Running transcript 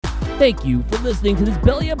Thank you for listening to this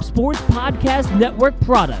Belly Up Sports Podcast Network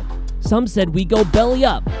product. Some said we go belly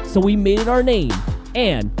up, so we made it our name,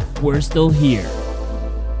 and we're still here.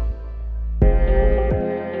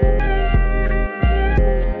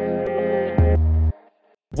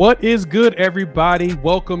 What is good, everybody?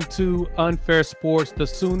 Welcome to Unfair Sports, the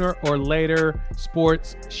sooner or later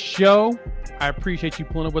sports show. I appreciate you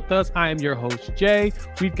pulling up with us. I am your host, Jay.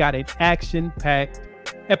 We've got an action-packed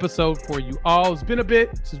episode for you all. It's been a bit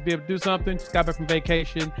since we able to do something. Just got back from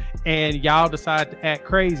vacation, and y'all decided to act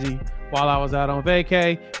crazy while I was out on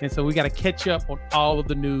vacay. And so we got to catch up on all of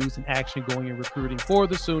the news and action going in recruiting for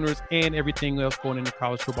the Sooners and everything else going in the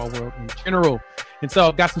college football world in general. And so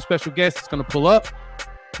I've got some special guests that's going to pull up.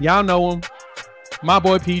 Y'all know him, my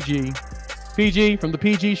boy PG. PG from the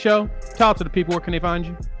PG Show. Talk to the people. Where can they find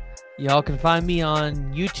you? Y'all can find me on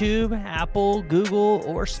YouTube, Apple, Google,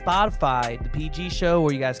 or Spotify, The PG Show,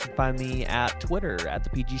 or you guys can find me at Twitter at The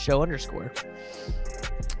PG Show _.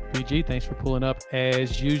 PG, thanks for pulling up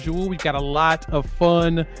as usual. We've got a lot of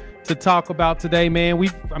fun to talk about today, man.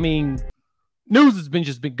 News has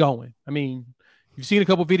been going. You've seen a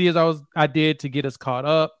couple videos I did to get us caught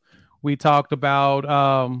up. We talked about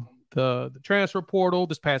the transfer portal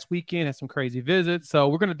this past weekend, had some crazy visits. So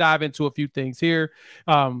we're going to dive into a few things here.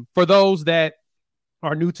 For those that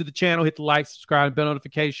are new to the channel, hit the like, subscribe, and bell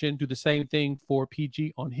notification. Do the same thing for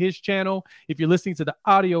PG on his channel. If you're listening to the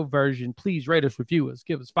audio version, please rate us, review us,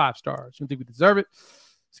 give us 5 stars. You don't think we deserve it?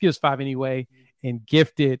 Let's give us 5 anyway and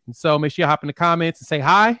gift it. And so make sure you hop in the comments and say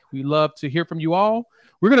hi. We love to hear from you all.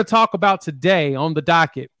 We're going to talk about today on the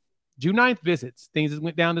docket June 9th visits, things that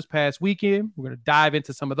went down this past weekend. We're going to dive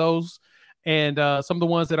into some of those and some of the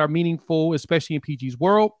ones that are meaningful, especially in PG's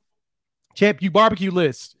world. CHAMPU barbecue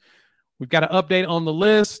list. We've got an update on the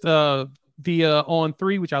list via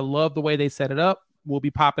On3, which I love the way they set it up. We'll be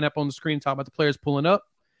popping up on the screen talking about the players pulling up.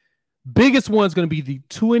 Biggest one is going to be the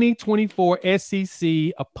 2024 SEC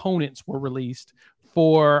opponents were released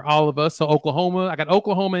for all of us. So Oklahoma, I got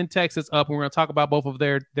Oklahoma and Texas up, and we're going to talk about both of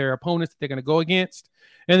their opponents that they're going to go against.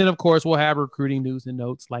 And then, of course, we'll have recruiting news and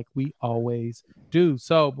notes like we always do.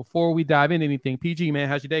 So before we dive into anything, PG, man,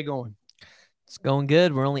 how's your day going? It's going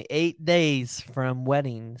good. We're only 8 days from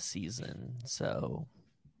wedding season. So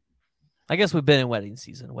I guess we've been in wedding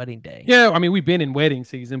season, wedding day. Yeah, we've been in wedding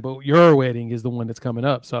season, but your wedding is the one that's coming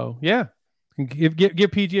up. So, yeah,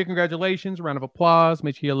 give PG a congratulations, a round of applause.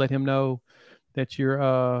 Make sure you let him know that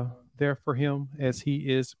you're there for him as he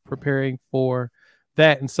is preparing for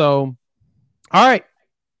that. And so, all right,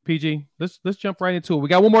 PG, let's jump right into it. We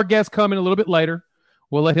got one more guest coming a little bit later.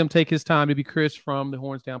 We'll let him take his time. To be Chris from the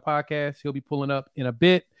Horns Down podcast. He'll be pulling up in a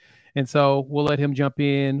bit. And so we'll let him jump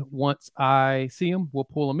in once I see him. We'll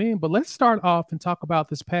pull him in. But let's start off and talk about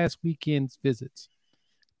this past weekend's visits.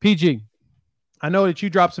 PG, I know that you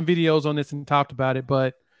dropped some videos on this and talked about it,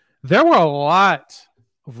 but there were a lot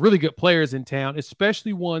of really good players in town,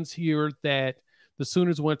 especially ones here that the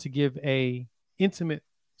Sooners wanted to give a intimate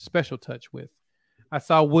special touch with. I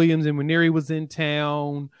saw Williams and Winery was in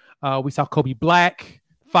town. We saw Kobe Black,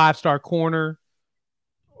 5-star corner.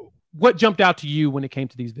 What jumped out to you when it came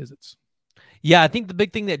to these visits? Yeah, I think the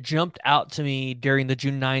big thing that jumped out to me during the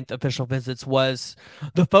June 9th official visits was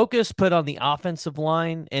the focus put on the offensive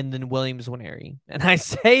line and then Williams Winery. And I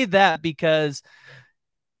say that because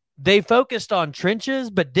they focused on trenches,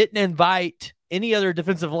 but didn't invite any other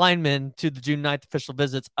defensive linemen to the June 9th official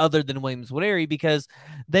visits other than Williams Winery because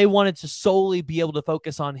they wanted to solely be able to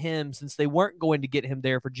focus on him since they weren't going to get him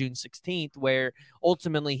there for June 16th, where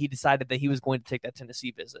ultimately he decided that he was going to take that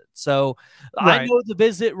Tennessee visit. So right. I know the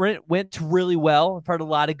visit went really well. I've heard a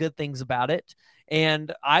lot of good things about it.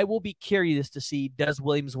 And I will be curious to see, does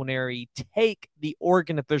Williams Winery take the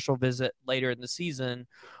Oregon official visit later in the season,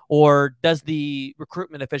 or does the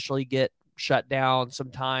recruitment officially get shut down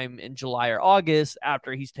sometime in July or August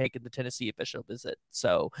after he's taken the Tennessee official visit?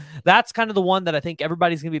 So that's kind of the one that I think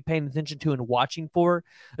everybody's going to be paying attention to and watching for,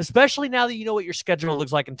 especially now that you know what your schedule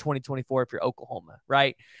looks like in 2024 if you're Oklahoma,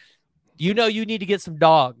 right? You know you need to get some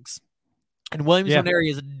dogs, and Williams Winery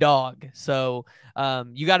is a dog. So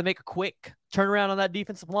you got to make a quick turnaround on that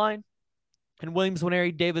defensive line. And Williams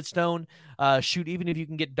Winery, David Stone, shoot, even if you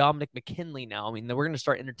can get Dominic McKinley now, we're going to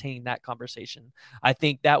start entertaining that conversation. I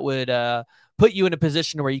think that would put you in a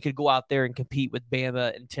position where you could go out there and compete with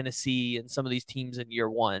Bama and Tennessee and some of these teams in year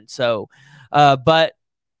one. So, but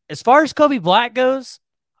as far as Kobe Black goes,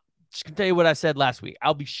 just going to tell you what I said last week.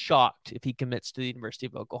 I'll be shocked if he commits to the University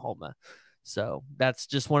of Oklahoma. So that's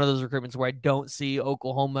just one of those recruitments where I don't see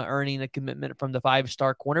Oklahoma earning a commitment from the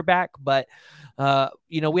 5-star cornerback. But,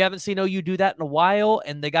 we haven't seen OU do that in a while,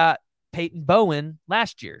 and they got Peyton Bowen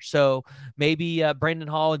last year. So maybe Brandon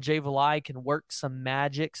Hall and Jay Valai can work some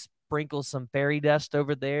magic, sprinkle some fairy dust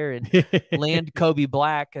over there, and land Kobe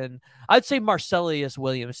Black. And I'd say Marcellus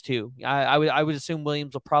Williams too. I would assume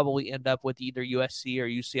Williams will probably end up with either USC or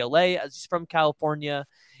UCLA, as he's from California.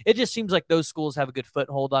 It just seems like those schools have a good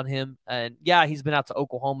foothold on him. And yeah, he's been out to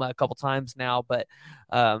Oklahoma a couple times now, but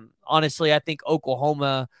honestly, I think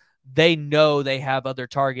Oklahoma, they know they have other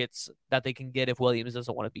targets that they can get if Williams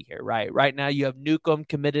doesn't want to be here, right? Right now, you have Newcomb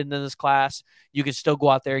committed in this class. You can still go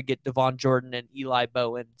out there and get Devon Jordan and Eli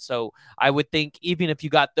Bowen. So I would think even if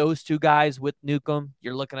you got those two guys with Newcomb,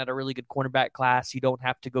 you're looking at a really good cornerback class. You don't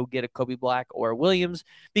have to go get a Kobe Black or a Williams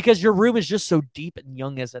because your room is just so deep and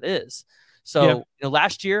young as it is. So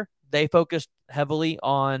last year, they focused heavily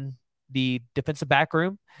on the defensive back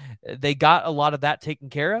room. They got a lot of that taken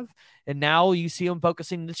care of. And now you see them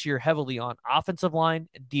focusing this year heavily on offensive line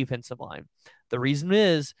and defensive line. The reason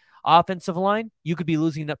is offensive line, you could be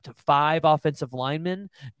losing up to 5 offensive linemen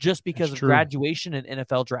just because of graduation and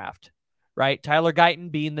NFL draft, right? Tyler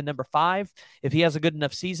Guyton being the number 5. If he has a good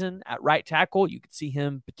enough season at right tackle, you could see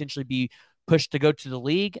him potentially be pushed to go to the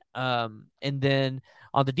league. And then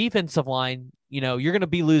on the defensive line, you're going to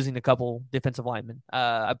be losing a couple defensive linemen.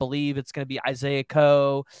 I believe it's going to be Isaiah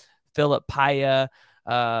Coe, Philip Paya.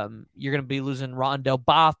 You're going to be losing Rondell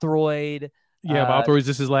Bothroyd. Yeah, Bothroyd,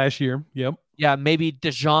 this is last year. Yep. Yeah, maybe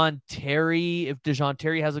Dejon Terry, if Dejon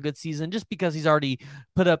Terry has a good season, just because he's already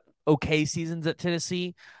put up okay seasons at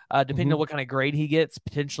Tennessee, depending on what kind of grade he gets,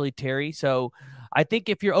 potentially Terry. So I think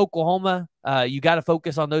if you're Oklahoma, you got to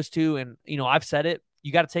focus on those two. And, I've said it,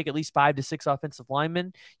 you got to take at least 5 to 6 offensive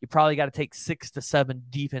linemen. You probably got to take 6 to 7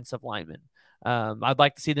 defensive linemen. I'd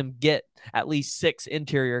like to see them get at least 6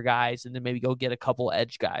 interior guys and then maybe go get a couple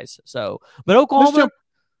edge guys. So, but Oklahoma,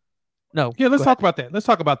 let's talk about that. Let's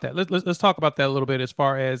talk about that. Let's talk about that a little bit as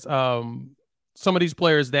far as some of these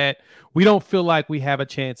players that we don't feel like we have a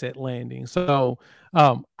chance at landing. So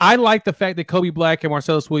I like the fact that Kobe Black and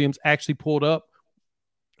Marcellus Williams actually pulled up.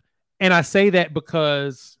 And I say that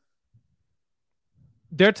because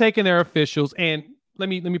they're taking their officials. And let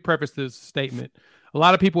me preface this statement. A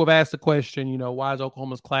lot of people have asked the question, why is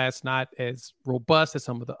Oklahoma's class not as robust as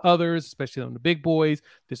some of the others, especially on the big boys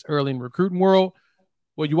this early in the recruiting world?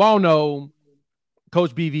 Well, you all know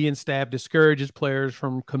Coach BV and staff discourages players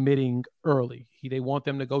from committing early. They want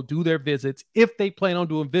them to go do their visits if they plan on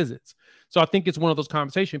doing visits. So I think it's one of those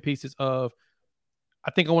conversation pieces of,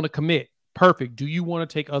 I think I want to commit. Perfect. Do you want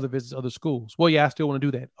to take other visits to other schools? Well, yeah, I still want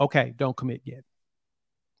to do that. Okay, don't commit yet.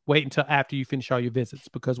 Wait until after you finish all your visits,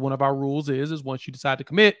 because one of our rules is once you decide to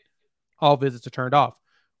commit, all visits are turned off.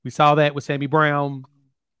 We saw that with Sammy Brown,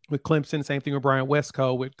 with Clemson, same thing with Brian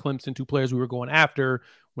Westco, with Clemson, 2 players we were going after.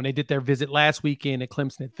 When they did their visit last weekend at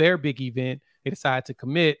Clemson at their big event, they decided to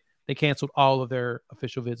commit. They canceled all of their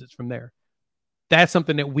official visits from there. That's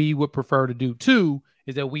something that we would prefer to do too,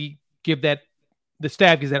 is that we give that, the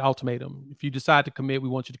staff gives that ultimatum. If you decide to commit, we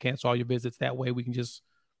want you to cancel all your visits. That way we can just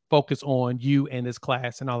focus on you and this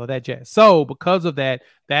class and all of that jazz. So because of that,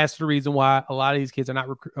 that's the reason why a lot of these kids are not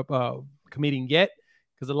committing yet,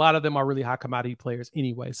 because a lot of them are really high commodity players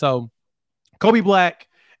anyway. So Kobe Black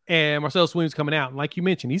and Marcellus Williams coming out. And like you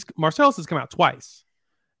mentioned, Marcellus has come out twice.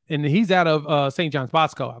 And he's out of St. John's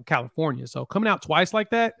Bosco, out of California. So coming out twice like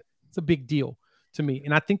that, it's a big deal to me.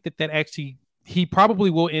 And I think that actually, he probably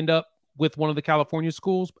will end up with one of the California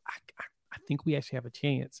schools. But I think we actually have a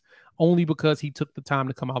chance, only because he took the time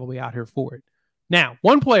to come all the way out here for it. Now,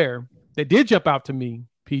 one player that did jump out to me,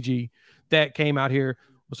 PG, that came out here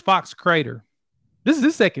was Fox Crater. This is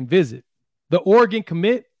his second visit. The Oregon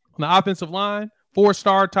commit on the offensive line,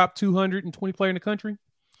 4-star, top 220 player in the country.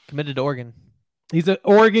 Committed to Oregon. He's an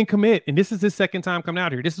Oregon commit, and this is his second time coming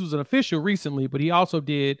out here. This was an official recently, but he also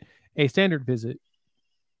did a standard visit.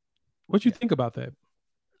 What do you think about that?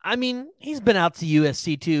 I mean, he's been out to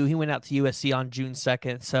USC too. He went out to USC on June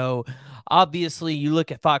 2nd. So obviously you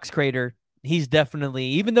look at Fox Crater, he's definitely,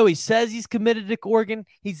 even though he says he's committed to Oregon,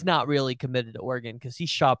 he's not really committed to Oregon because he's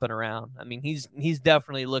shopping around. I mean, he's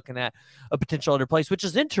definitely looking at a potential other place, which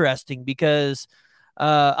is interesting because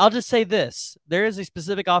I'll just say this. There is a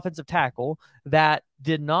specific offensive tackle that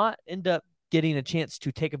did not end up getting a chance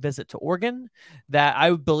to take a visit to Oregon that I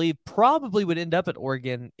would believe probably would end up at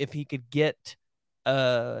Oregon if he could get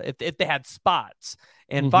if they had spots,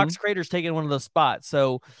 and Fox Crater's taking one of those spots.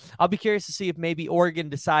 So I'll be curious to see if maybe Oregon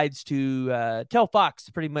decides to tell Fox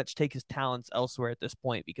to pretty much take his talents elsewhere at this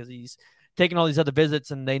point, because he's taking all these other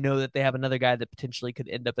visits and they know that they have another guy that potentially could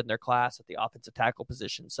end up in their class at the offensive tackle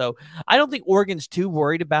position. So I don't think Oregon's too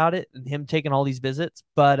worried about it and him taking all these visits,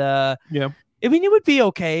 but I mean, it would be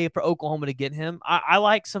okay for Oklahoma to get him. I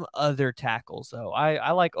like some other tackles though.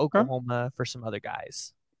 I like Okay. Oklahoma for some other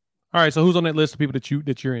guys. All right. So who's on that list of people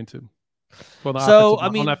that you're into? For the So I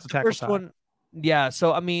on mean, the the tackle first side. one, yeah.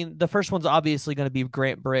 So I mean, the first one's obviously going to be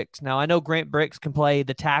Grant Bricks. Now I know Grant Bricks can play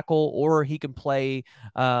the tackle, or he can play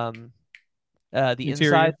the Interior.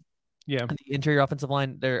 inside, Yeah. the interior offensive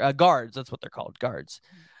line. They're guards. That's what they're called, guards.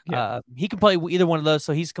 Yeah. He can play either one of those,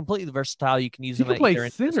 so he's completely versatile. You can use He him can at play either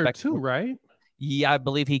end of the center too, spectrum. right? Yeah, I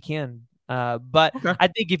believe he can. But Okay. I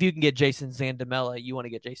think if you can get Jason Zandamela, you want to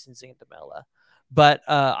get Jason Zandamela. But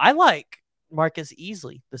I like Marcus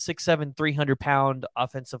Easley, the 6'7", 300-pound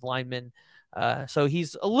offensive lineman. So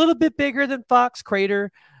he's a little bit bigger than Fox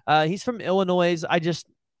Crater. He's from Illinois. I just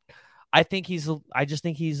think he's a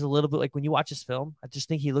little bit like when you watch his film, I just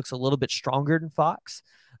think he looks a little bit stronger than Fox.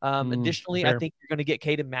 Additionally, fair. I think you're going to get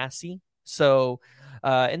Caden Massey. So,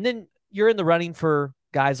 and then you're in the running for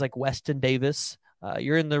guys like Weston Davis.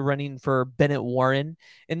 You're in the running for Bennett Warren.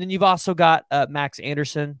 And then you've also got Max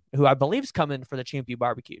Anderson, who I believe is coming for the CHAMPU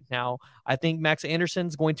barbecue. Now, I think Max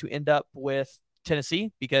Anderson's going to end up with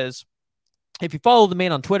Tennessee because if you follow the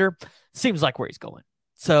man on Twitter, it seems like where he's going.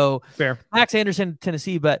 So Fair. Max Anderson,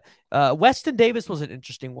 Tennessee, but Weston Davis was an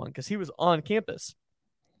interesting one because he was on campus.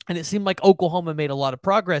 And it seemed like Oklahoma made a lot of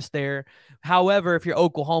progress there. However, if you're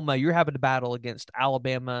Oklahoma, you're having to battle against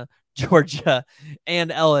Alabama, Georgia, and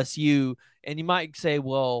LSU. And you might say,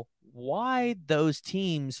 well, why those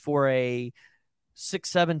teams for a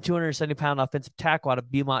 6'7", 270-pound offensive tackle out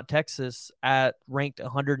of Beaumont, Texas at ranked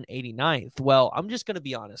 189th? Well, I'm just going to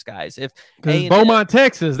be honest, guys. If Because Beaumont,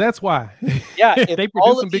 Texas, that's why. Yeah, if they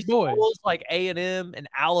all produce of some big these boys schools like A&M and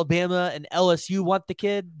Alabama and LSU want the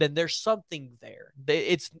kid, then there's something there.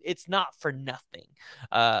 It's not for nothing.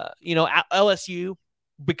 LSU,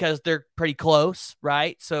 because they're pretty close,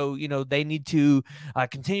 right? So, they need to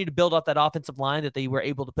continue to build up that offensive line that they were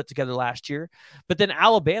able to put together last year. But then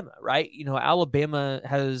Alabama, right? Alabama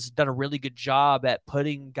has done a really good job at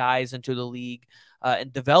putting guys into the league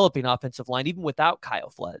and developing offensive line, even without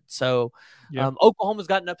Kyle Flood. So Oklahoma's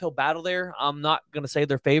got an uphill battle there. I'm not going to say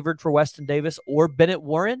they're favored for Weston Davis or Bennett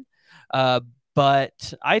Warren,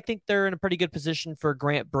 but I think they're in a pretty good position for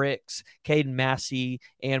Grant Bricks, Caden Massey,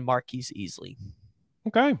 and Marquise Easley.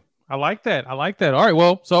 Okay. I like that. All right.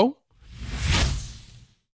 Well, so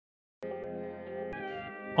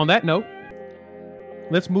on that note,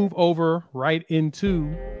 let's move over right into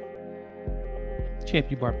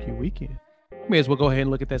CHAMPU Barbecue Weekend. May as well go ahead and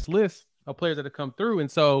look at this list of players that have come through. And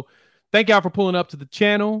so thank y'all for pulling up to the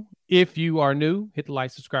channel. If you are new, hit the like,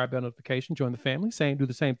 subscribe, bell notification, join the family. Do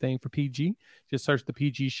the same thing for PG. Just search the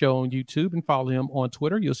PG show on YouTube and follow him on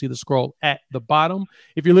Twitter. You'll see the scroll at the bottom.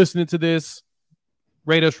 If you're listening to this,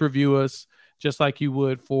 rate us, review us, just like you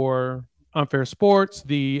would for Unfair Sports,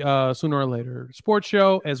 the Sooner or Later Sports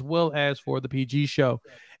Show, as well as for the PG Show.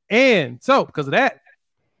 And so, because of that,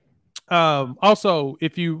 also,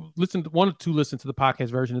 if you wanted to listen to the podcast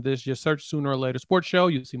version of this, just search Sooner or Later Sports Show.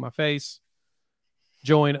 You'll see my face.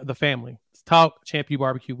 Join the family. Let's talk CHAMPU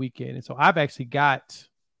Barbecue Weekend. And so I've actually got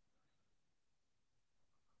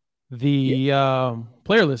the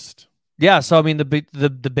player list. Yeah, so I mean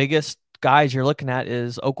the biggest guys you're looking at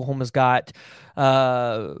is Oklahoma's got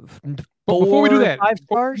before we do that, 5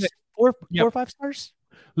 stars, four or 5 stars.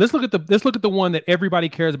 Let's look at the one that everybody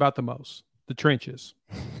cares about the most, the trenches.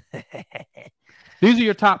 These are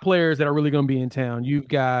your top players that are really going to be in town. You've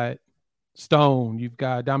got Stone, you've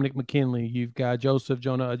got Dominic McKinley, you've got Joseph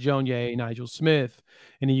Jonah Ajonye, Nigel Smith,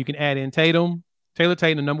 and then you can add in Taylor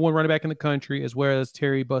Tatum, the number 1 running back in the country, as well as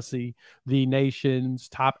Terry Bussey, the nation's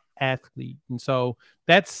top athlete. And so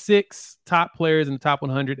that's 6 top players in the top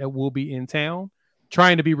 100 that will be in town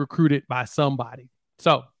trying to be recruited by somebody.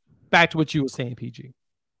 So back to what you were saying, PG.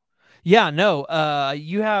 Yeah, no, I'm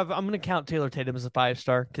going to count Taylor Tatum as a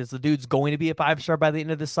 5-star because the dude's going to be a 5-star by the end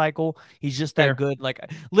of this cycle. He's just that good. Like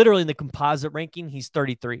literally in the composite ranking, he's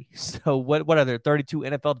 33. So what are there, 32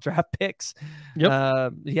 NFL draft picks?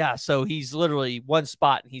 Yep. Yeah, so he's literally 1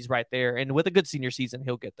 spot and he's right there. And with a good senior season,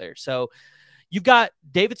 he'll get there. So you've got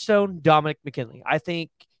David Stone, Dominic McKinley. I think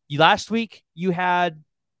last week you had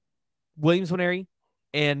Williams Nwaneri,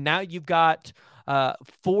 and now you've got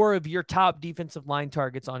 4 of your top defensive line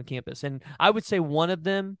targets on campus. And I would say one of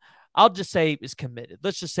them, I'll just say is committed.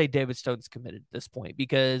 Let's just say David Stone's committed at this point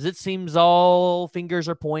because it seems all fingers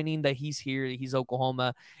are pointing that he's here, that he's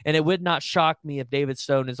Oklahoma. And it would not shock me if David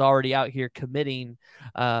Stone is already out here committing.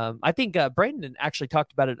 I think Brandon actually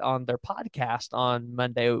talked about it on their podcast on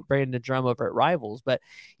Monday, Brandon Drum over at Rivals. But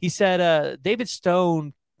he said David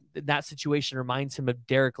Stone in that situation reminds him of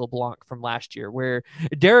Derek LeBlanc from last year, where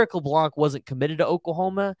Derek LeBlanc wasn't committed to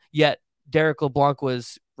Oklahoma, yet Derek LeBlanc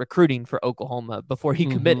was recruiting for Oklahoma before he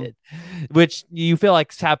committed, which you feel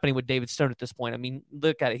like is happening with David Stone at this point. I mean,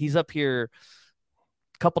 look at it. He's up here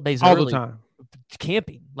a couple days all early, the time,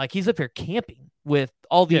 camping. Like he's up here camping with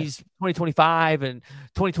all these 2025 and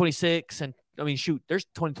 2026 and I mean, shoot, there's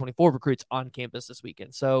 2024 recruits on campus this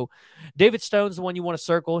weekend. So David Stone's the one you want to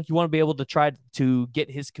circle. You want to be able to try to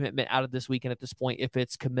get his commitment out of this weekend at this point if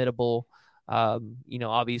it's committable.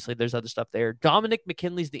 Obviously there's other stuff there. Dominic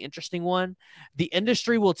McKinley's the interesting one. The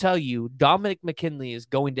industry will tell you Dominic McKinley is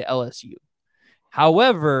going to LSU.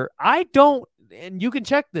 However, I don't, and you can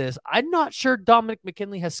check this, I'm not sure Dominic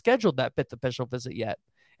McKinley has scheduled that fifth official visit yet.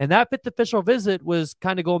 And that fifth official visit was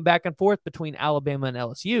kind of going back and forth between Alabama and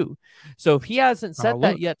LSU. So if he hasn't set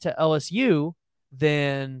that yet to LSU,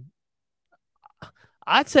 then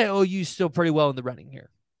I'd say OU's still pretty well in the running here.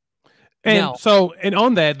 And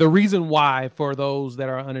on that, the reason why, for those that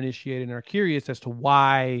are uninitiated and are curious as to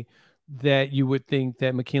why that you would think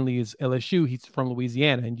that McKinley is LSU, he's from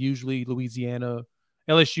Louisiana, and usually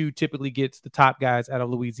LSU typically gets the top guys out of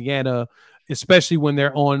Louisiana, especially when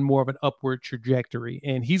they're on more of an upward trajectory.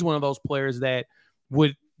 And he's one of those players that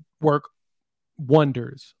would work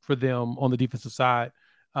wonders for them on the defensive side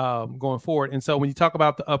going forward. And so when you talk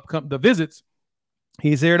about the visits,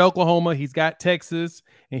 he's there at Oklahoma, he's got Texas,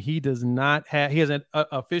 and he has an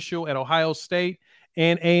official at Ohio State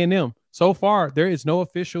and A&M. So far, there is no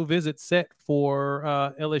official visit set for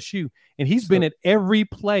LSU, and he's been at every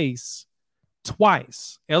place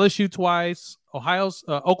twice. LSU twice,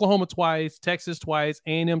 Oklahoma twice, Texas twice,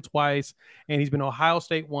 A&M twice, and he's been Ohio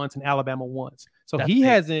State once and Alabama once. So that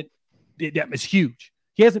is huge.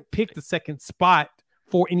 He hasn't picked the second spot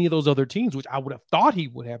for any of those other teams, which I would have thought he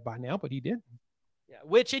would have by now, but he didn't.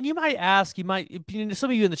 Yeah, and you might ask, some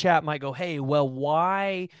of you in the chat might go, hey, well,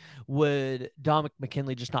 why would Dominic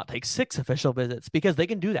McKinley just not take 6 official visits? Because they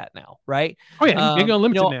can do that now, right? Oh, yeah, they're going to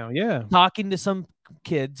limit it now, yeah. Talking to some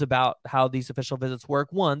kids about how these official visits work.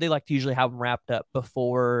 1, they like to usually have them wrapped up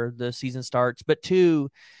before the season starts. But 2,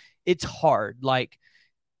 it's hard. Like,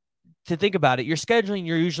 to think about it, you're scheduling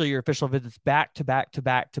your official visits back to back to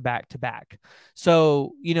back to back to back.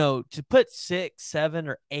 So, to put 6, 7,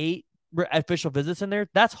 or 8 official visits in there,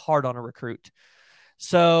 that's hard on a recruit.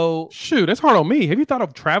 So shoot, that's hard on me. Have you thought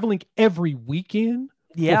of traveling every weekend?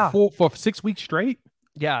 For 6 weeks straight?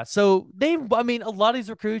 Yeah. So a lot of these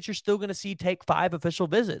recruits you're still going to see take 5 official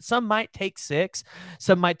visits. Some might take 6,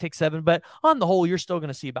 some might take 7, but on the whole, you're still going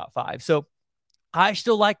to see about 5. So I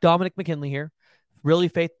still like Dominic McKinley here. Really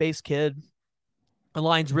faith-based kid.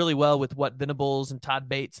 Aligns really well with what Venables and Todd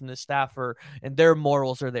Bates and the staff and their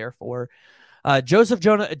morals are there for. Joseph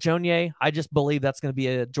Jonah, I just believe that's going to be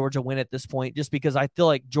a Georgia win at this point, just because I feel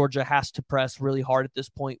like Georgia has to press really hard at this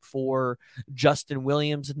point for Justin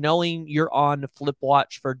Williams, knowing you're on flip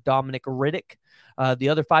watch for Dominic Riddick, the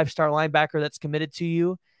other 5-star linebacker that's committed to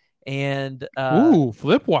you. And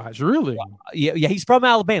flip watch, really? Yeah, he's from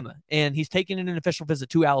Alabama, and he's taking an official visit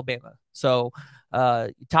to Alabama. So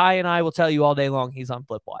Ty and I will tell you all day long he's on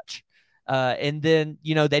flip watch. And then,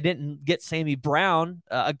 they didn't get Sammy Brown,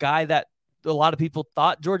 a guy that a lot of people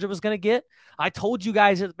thought Georgia was going to get. I told you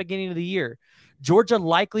guys at the beginning of the year, Georgia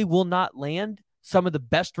likely will not land some of the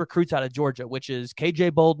best recruits out of Georgia, which is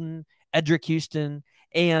KJ Bolden, Edric Houston,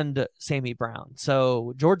 and Sammy Brown.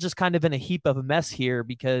 So Georgia's kind of in a heap of a mess here,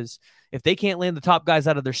 because if they can't land the top guys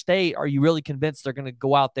out of their state, are you really convinced they're going to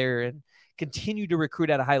go out there and continue to recruit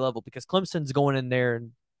at a high level? Because Clemson's going in there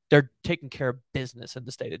and they're taking care of business in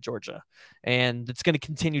the state of Georgia, and it's going to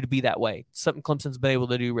continue to be that way. Something Clemson's been able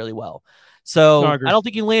to do really well. So I don't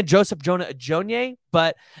think you land Joseph Jonah,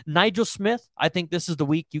 but Nigel Smith, I think this is the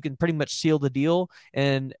week you can pretty much seal the deal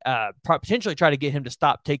and potentially try to get him to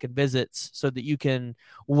stop taking visits so that you can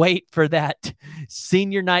wait for that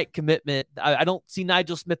senior night commitment. I don't see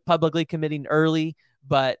Nigel Smith publicly committing early,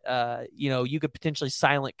 but you could potentially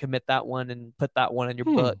silent commit that one and put that one in your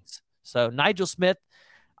books. So Nigel Smith,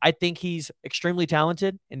 I think he's extremely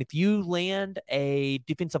talented. And if you land a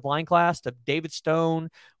defensive line class of David Stone,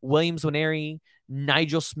 Williams Nwaneri,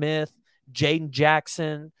 Nigel Smith, Jaden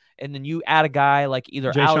Jackson, and then you add a guy like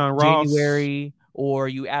either out January, or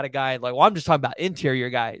you add a guy like, I'm just talking about interior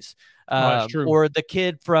guys, or the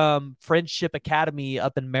kid from Friendship Academy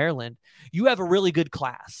up in Maryland, you have a really good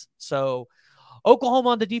class. So Oklahoma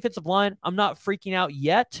on the defensive line, I'm not freaking out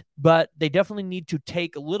yet, but they definitely need to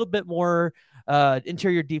take a little bit more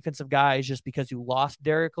interior defensive guys, just because you lost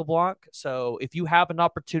Derek LeBlanc. So if you have an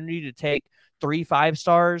opportunity to take 3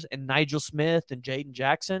 5-stars and Nigel Smith and Jaden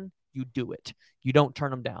Jackson, you do it. You don't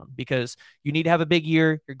turn them down because you need to have a big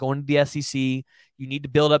year. You're going to the SEC. You need to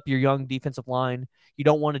build up your young defensive line. You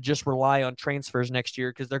don't want to just rely on transfers next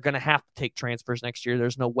year because they're going to have to take transfers next year.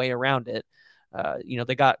 There's no way around it.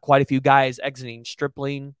 They got quite a few guys exiting: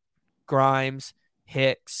 Stripling, Grimes,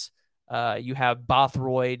 Hicks. You have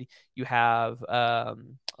Bothroyd. You have,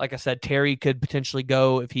 like I said, Terry could potentially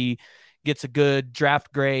go if he gets a good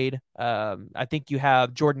draft grade. I think you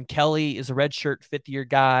have Jordan Kelly is a redshirt fifth-year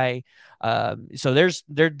guy. So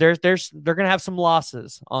they're going to have some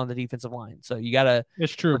losses on the defensive line. So you got to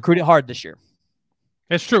recruit it hard this year.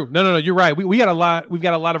 It's true. No. You're right. We got a lot. We've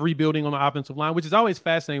got a lot of rebuilding on the offensive line, which is always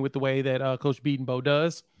fascinating with the way that Coach Bedenbaugh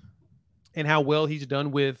does and how well he's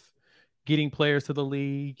done with getting players to the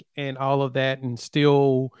league and all of that. And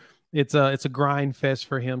still, it's a grind fest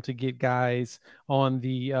for him to get guys on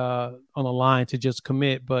the line to just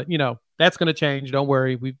commit. But that's going to change. Don't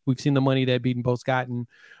worry. We've seen the money that Bedenbaugh's gotten.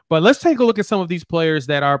 But let's take a look at some of these players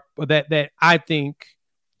that I think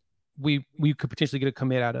we could potentially get a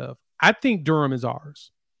commit out of. I think Durham is ours.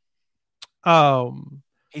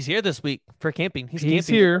 He's here this week for camping. He's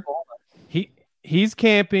camping here. He's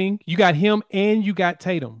camping. You got him and you got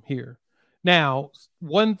Tatum here. Now,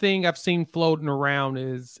 one thing I've seen floating around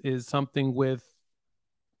is something with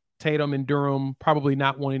Tatum and Durham probably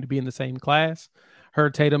not wanting to be in the same class.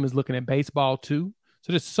 Heard Tatum is looking at baseball too.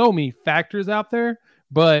 So there's so many factors out there,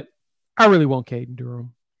 but I really want Caden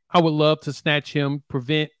Durham. I would love to snatch him,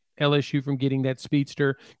 prevent LSU from getting that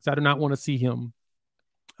speedster because I do not want to see him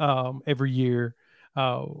every year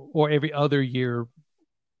or every other year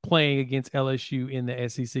playing against LSU in the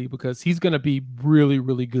SEC because he's going to be really,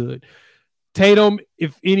 really good. Tatum,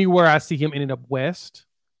 if anywhere I see him ended up west,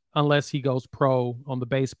 unless he goes pro on the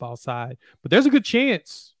baseball side. But there's a good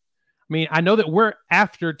chance. I mean, I know that we're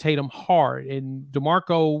after Tatum hard, and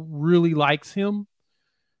DeMarco really likes him.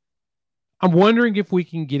 I'm wondering if we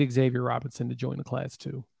can get Xavier Robinson to join the class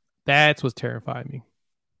too. That's what's terrifying me.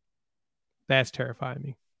 That's terrifying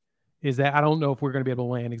me. Is that I don't know if we're going to be able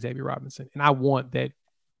to land Xavier Robinson. And I want that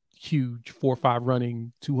huge 4-5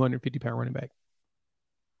 running, 250-pound running back.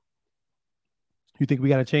 You think we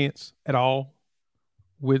got a chance at all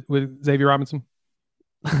with Xavier Robinson?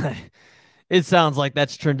 It sounds like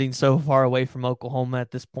that's trending so far away from Oklahoma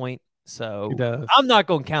at this point. So I'm not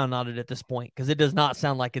going to count on it at this point because it does not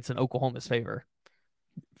sound like it's in Oklahoma's favor.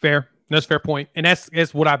 Fair. That's a fair point. And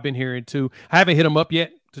that's what I've been hearing too. I haven't hit him up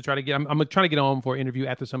yet to try to get, I'm trying to get on for an interview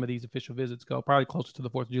after some of these official visits go, probably closer to the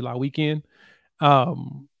 4th of July weekend.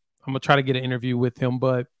 I'm going to try to get an interview with him,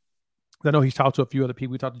 but I know he's talked to a few other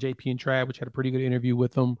people. We talked to JP and Trav, which had a pretty good interview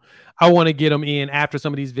with him. I want to get him in after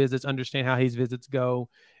some of these visits, understand how his visits go,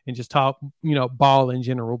 and just talk, ball in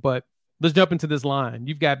general. But let's jump into this line.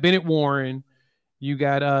 You've got Bennett Warren. You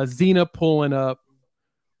got Zena pulling up.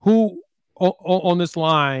 Who on this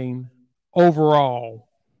line overall,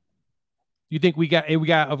 you think we got,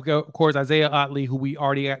 of course, Isaiah Otley, who we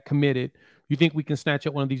already got committed. You think we can snatch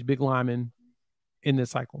up one of these big linemen in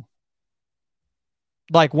this cycle?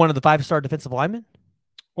 Like one of the 5-star defensive linemen?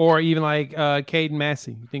 Or even like Caden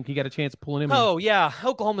Massey. You think he got a chance of pulling him in? Oh, yeah.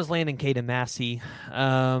 Oklahoma's landing Caden Massey.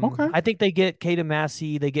 Okay. I think they get Caden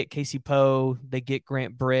Massey. They get Casey Poe. They get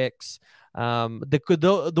Grant Bricks.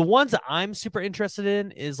 The ones that I'm super interested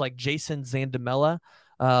in is like Jason Zandamela,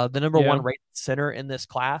 the number one rated center in this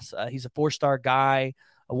class. He's a 4-star guy.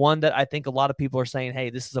 One that I think a lot of people are saying, hey,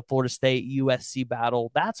 this is a Florida State USC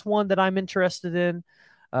battle. That's one that I'm interested in.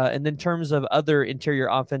 And then in terms of other interior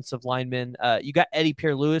offensive linemen, you got Eddie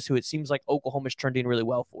Pierre-Louis, who it seems like Oklahoma's trending really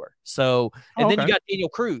well for. So, then you got Daniel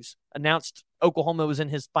Cruz, announced Oklahoma was in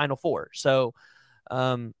his Final Four. So,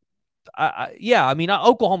 Oklahoma's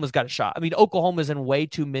got a shot. I mean, Oklahoma's in way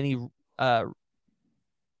too many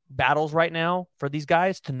battles right now for these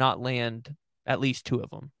guys to not land at least 2 of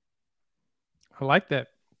them. I like that.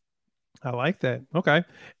 Okay.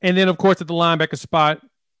 And then, of course, at the linebacker spot,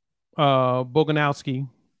 Boganowski.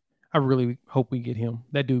 I really hope we get him.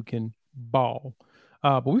 That dude can ball.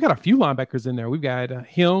 But we got a few linebackers in there. We've got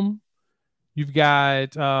him. You've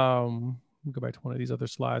got let me go back to one of these other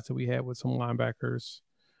slides that we had with some linebackers.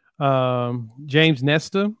 James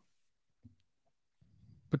Nesta,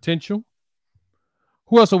 potential.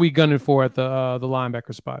 Who else are we gunning for at the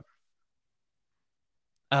linebacker spot?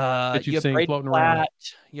 That you've seen floating around?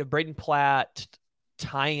 You have Braden Platt,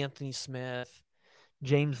 Ty Anthony Smith,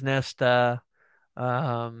 James Nesta.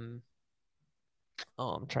 I'm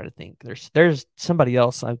trying to think. There's somebody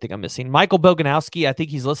else I think I'm missing. Michael Boganowski. I think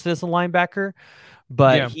he's listed as a linebacker,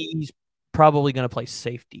 but he's probably going to play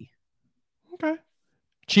safety. Okay.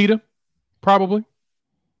 Cheetah, probably.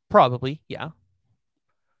 Probably, yeah.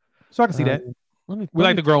 So I can see that. We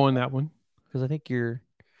like to grow in that one because I think you're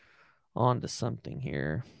on to something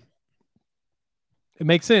here. It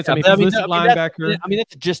makes sense. Yeah, I mean, if he's listed linebacker.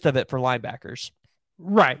 That's the gist of it for linebackers.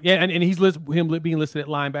 Right. Yeah. And he's him being listed at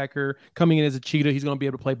linebacker, coming in as a cheetah. He's going to be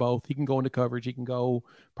able to play both. He can go into coverage. He can go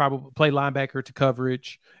probably play linebacker to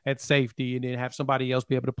coverage at safety, and then have somebody else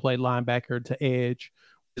be able to play linebacker to edge,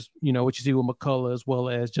 just, what you see with McCullough as well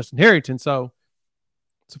as Justin Harrington. So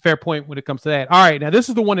it's a fair point when it comes to that. All right. Now, this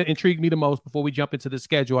is the one that intrigued me the most before we jump into the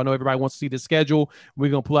schedule. I know everybody wants to see the schedule. We're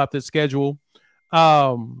going to pull out this schedule.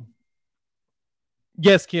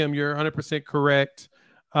 Yes, Kim, you're 100% correct.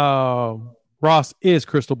 Ross is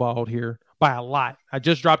crystal balled here by a lot. I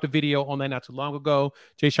just dropped a video on that not too long ago.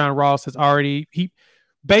 Jayshon Ross has he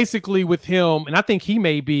basically with him, and I think he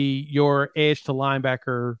may be your edge to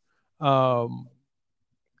linebacker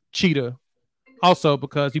cheetah also,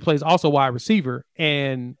 because he plays also wide receiver.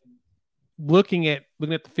 And looking at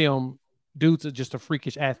the film, dude's just a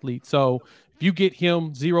freakish athlete. So if you get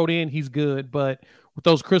him zeroed in, he's good. But with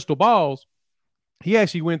those crystal balls, he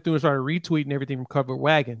actually went through and started retweeting everything from Covered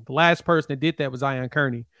Wagon. The last person that did that was Ian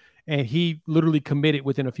Kearney, and he literally committed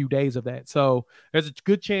within a few days of that. So there's a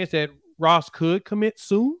good chance that Ross could commit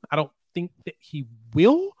soon. I don't think that he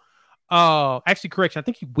will. Actually, correction, I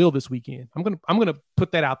think he will this weekend. I'm gonna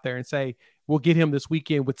put that out there and say we'll get him this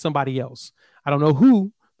weekend with somebody else. I don't know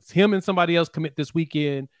who. It's him and somebody else commit this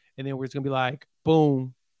weekend, and then we're just gonna be like,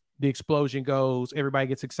 boom. The explosion goes, everybody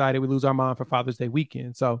gets excited. We lose our mind for Father's Day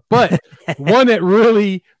weekend. So, but one that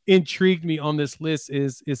really intrigued me on this list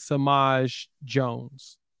is Samaj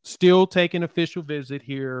Jones. Still taking official visit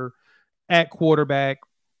here at quarterback.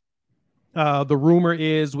 The rumor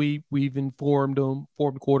is we've informed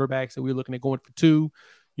quarterbacks that we're looking at going for 2,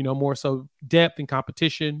 more so depth and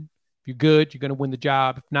competition. If you're good, you're going to win the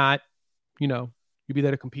job. If not, you'll be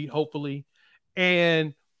there to compete, hopefully.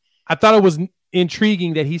 And I thought it was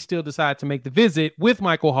intriguing that he still decided to make the visit with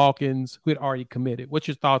Michael Hawkins, who had already committed. What's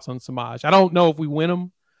your thoughts on Samaj? I don't know if we win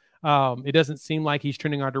him. It doesn't seem like he's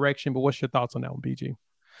trending our direction, but what's your thoughts on that one, BG?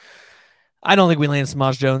 I don't think we land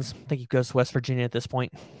Samaj Jones. I think he goes to West Virginia at this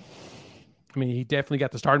point. I mean, he definitely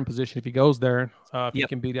got the starting position if he goes there, he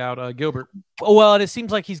can beat out Gilbert. Well, and it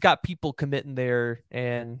seems like he's got people committing there,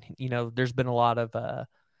 and, there's been a lot of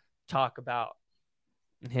talk about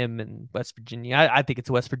him in West Virginia. I think it's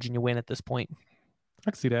a West Virginia win at this point.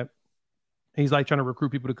 I can see that. He's like trying to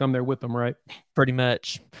recruit people to come there with him, right? Pretty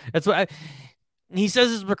much. That's what he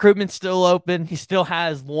says. His recruitment's still open. He still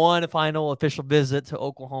has one final official visit to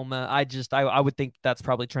Oklahoma. I would think that's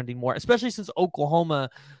probably trending more, especially since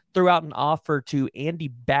Oklahoma threw out an offer to Andy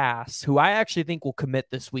Bass, who I actually think will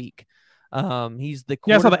commit this week. He's the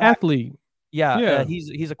so the athlete. Yeah.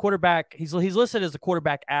 He's a quarterback. He's listed as a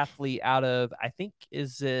quarterback athlete out of, I think,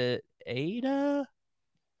 is it Ada?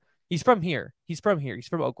 He's from here. He's from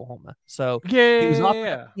Oklahoma. So he was off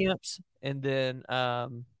camps, and then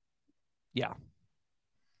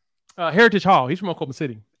Heritage Hall. He's from Oklahoma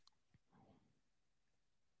City.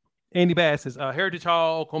 Andy Bass is Heritage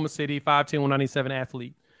Hall, Oklahoma City, 5'10", 197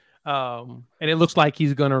 athlete. And it looks like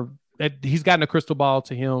he's gotten a crystal ball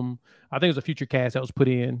to him. I think it was a future cast that was put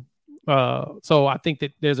in. So I think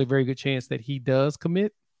that there's a very good chance that he does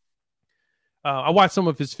commit. I watched some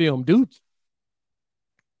of his film. Dude's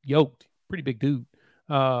yoked. Pretty big dude.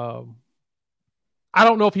 I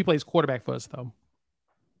don't know if he plays quarterback for us, though.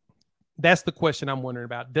 That's the question I'm wondering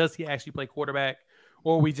about. Does he actually play quarterback,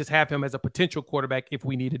 or we just have him as a potential quarterback if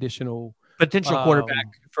we need additional quarterback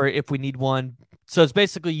for if we need one? So it's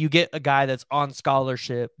basically you get a guy that's on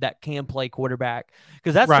scholarship that can play quarterback,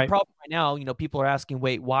 because that's the problem right now. People are asking,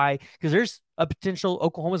 wait, why? Because there's a potential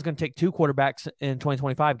Oklahoma's going to take 2 quarterbacks in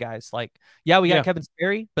 2025, guys. Like, we got Kevin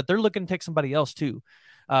Sperry, but they're looking to take somebody else too.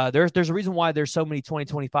 There's a reason why there's so many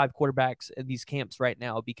 2025 quarterbacks in these camps right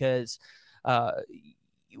now, because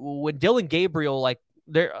when Dylan Gabriel,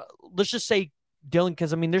 let's just say Dylan, because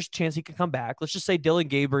there's a chance he could come back. Let's just say Dylan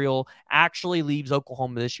Gabriel actually leaves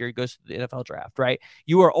Oklahoma this year. He goes to the NFL draft, right?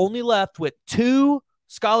 You are only left with 2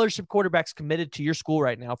 scholarship quarterbacks committed to your school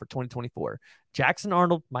right now for 2024. Jackson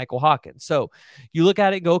Arnold, Michael Hawkins. So you look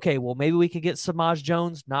at it and go, okay, well, maybe we could get Samaj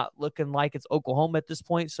Jones, not looking like it's Oklahoma at this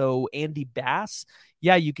point. So Andy Bass,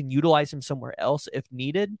 you can utilize him somewhere else if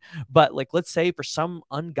needed. But let's say for some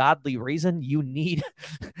ungodly reason you need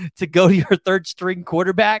to go to your 3rd string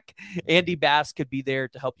quarterback, Andy Bass could be there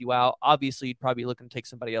to help you out. Obviously, you'd probably be looking to take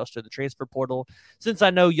somebody else to the transfer portal, since I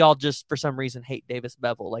know y'all just for some reason hate Davis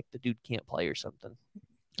Bevel, like the dude can't play or something.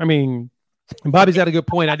 Bobby's got a good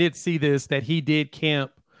point. I did see this, that he did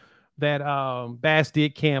camp, that Bass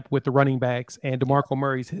did camp with the running backs, and DeMarco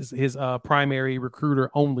Murray's his primary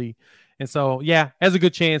recruiter only. And so, yeah, there's a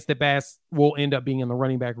good chance that Bass will end up being in the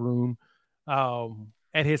running back room.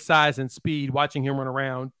 At his size and speed, watching him run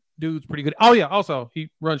around, dude's pretty good. Oh, yeah, also,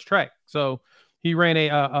 he runs track. So he ran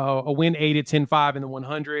a win 8 at 10.5 in the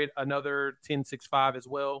 100, another 10.65 as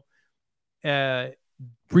well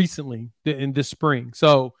recently in this spring.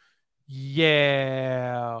 So,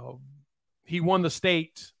 yeah, he won the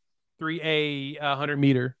state 3A 100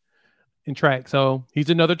 meter in track. So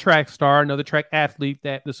he's another track star, another track athlete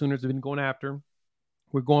that the Sooners have been going after.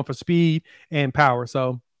 We're going for speed and power.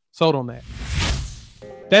 So sold on that.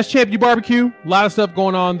 That's CHAMPU BBQ. A lot of stuff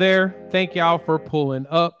going on there. Thank y'all for pulling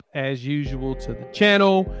up as usual to the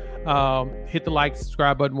channel. Hit the like,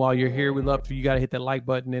 subscribe button while you're here. We love for you guys to hit that like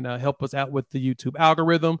button and help us out with the YouTube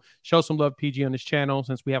algorithm. Show some love, PG, on this channel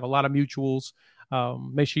since we have a lot of mutuals.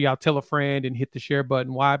 Make sure y'all tell a friend and hit the share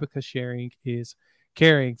button. Why? Because sharing is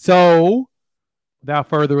caring. So without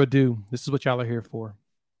further ado, this is what y'all are here for.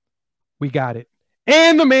 We got it.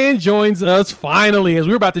 And the man joins us finally as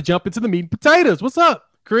we're about to jump into the meat and potatoes. What's up,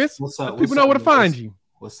 Chris? What's up? People know where to find you.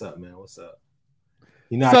 What's up, man? What's up?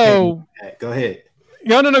 You know, go ahead.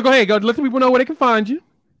 No. Go ahead. Go. Let the people know where they can find you.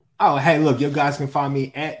 Oh, hey, look, you guys can find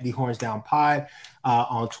me at the Horns Down Pod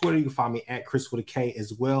on Twitter. You can find me at Chris with a K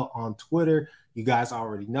as well on Twitter. You guys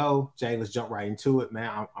already know. Jay, let's jump right into it,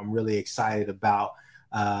 man. I'm really excited about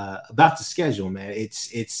the schedule, man. It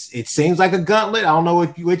seems like a gauntlet. I don't know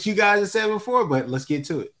what you guys have said before, but let's get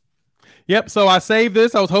to it. Yep. So I saved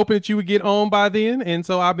this. I was hoping that you would get on by then, and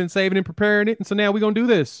so I've been saving and preparing it. And so now we're gonna do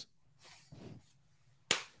this.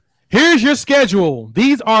 Here's your schedule.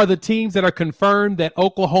 These are the teams that are confirmed that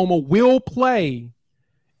Oklahoma will play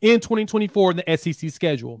in 2024 in the SEC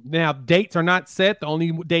schedule. Now, dates are not set. The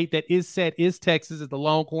only date that is set is Texas, is the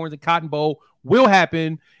Longhorns and Cotton Bowl will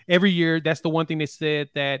happen every year. That's the one thing they said,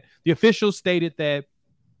 that the officials stated that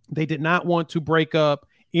they did not want to break up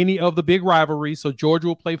any of the big rivalries. So Georgia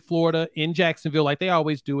will play Florida in Jacksonville like they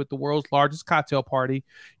always do at the world's largest cocktail party.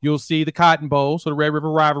 You'll see the Cotton Bowl. So the Red River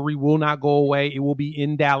rivalry will not go away. It will be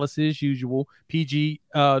in Dallas as usual. PG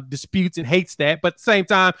disputes and hates that. But at the same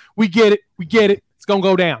time, we get it. It's going to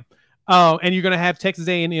go down. And you're going to have Texas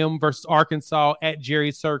A&M versus Arkansas at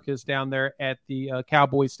Jerry Circus down there at the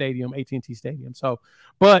Cowboys Stadium, AT&T Stadium. So,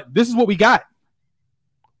 but this is what we got.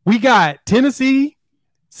 We got Tennessee,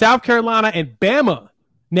 South Carolina, and Bama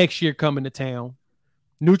next year coming to town.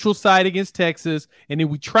 Neutral site against Texas. And then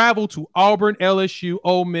we travel to Auburn, LSU,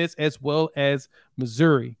 Ole Miss, as well as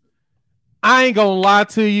Missouri. I ain't going to lie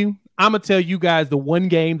to you. I'm going to tell you guys the one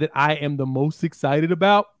game that I am the most excited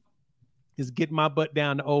about is getting my butt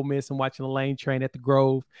down to Ole Miss and watching the Lane Train at the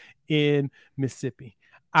Grove in Mississippi.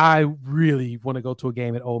 I really want to go to a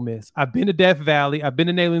game at Ole Miss. I've been to Death Valley. I've been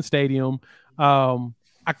to Neyland Stadium.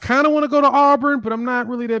 I kind of want to go to Auburn, but I'm not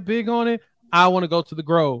really that big on it. I want to go to the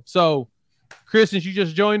Grove. So, Chris, since you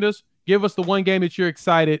just joined us, give us the one game that you're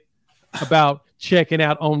excited about checking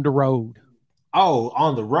out on the road. Oh,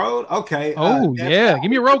 on the road? Okay. Oh, yeah.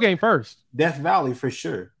 Give me a road game first. Death Valley for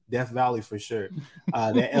sure. That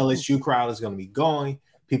LSU crowd is going to be going.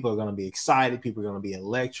 People are going to be excited. People are going to be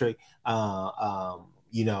electric.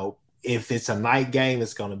 You know, if it's a night game,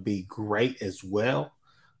 it's going to be great as well.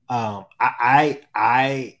 I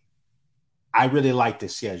really like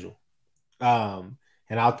this schedule. And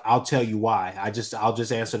I'll tell you why. I'll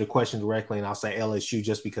just answer the question directly, and I'll say LSU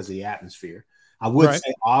just because of the atmosphere. I would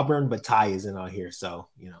say Auburn, but Ty isn't on here, so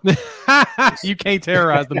you know you can't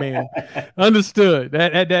terrorize the man. Understood.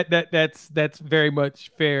 That's very much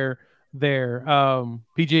fair there.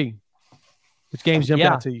 PG, which games jumped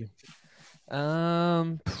out to you?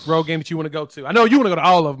 Road game that you want to go to? I know you want to go to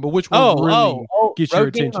all of them, but which one really gets your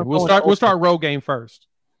attention? We'll start road game first.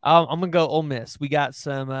 I'm gonna go Ole Miss. We got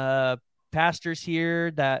some pastors here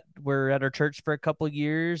that were at our church for a couple of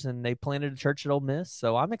years, and they planted a church at Ole Miss.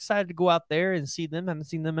 So I'm excited to go out there and see them. I haven't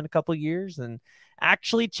seen them in a couple of years, and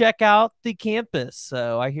actually check out the campus.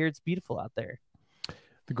 So I hear it's beautiful out there.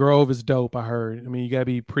 The Grove is dope, I heard. I mean, you gotta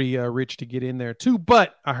be pretty rich to get in there too,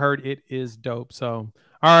 but I heard it is dope. So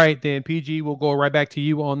all right, then PG, we'll go right back to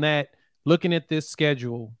you on that. Looking at this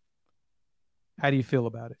schedule, how do you feel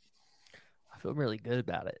about it? I feel really good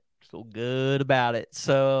about it.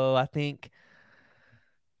 So I think,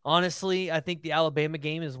 honestly, the Alabama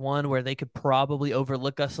game is one where they could probably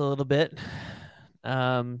overlook us a little bit.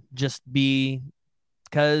 Just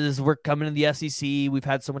because we're coming to the SEC. We've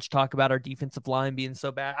had so much talk about our defensive line being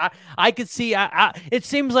so bad. I could see, it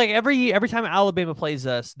seems like every time Alabama plays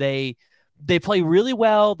us, they play really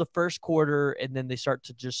well the first quarter, and then they start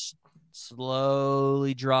to just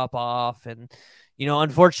slowly drop off. And, you know,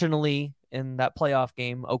 unfortunately, in that playoff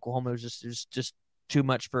game, Oklahoma was just too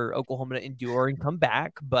much for Oklahoma to endure and come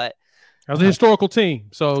back. But That was a historical team.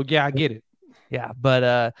 So, yeah, I get it. Yeah,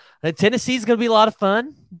 but Tennessee's going to be a lot of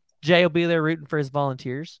fun. Jay will be there rooting for his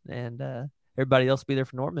Volunteers, and everybody else will be there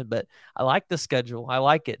for Norman. But I like the schedule. I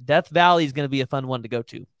like it. Death Valley is going to be a fun one to go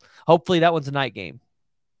to. Hopefully that one's a night game.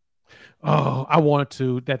 Oh, I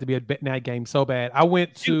wanted that to be a night game so bad. I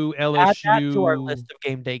went to LSU. Add that to our list of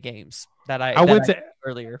game day games that I went to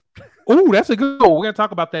earlier. Oh, that's a good one. We're going to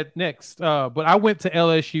talk about that next. But I went to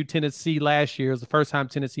LSU, Tennessee last year. It was the first time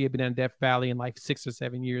Tennessee had been in Death Valley in like 6 or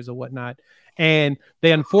 7 years or whatnot. And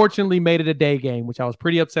they unfortunately made it a day game, which I was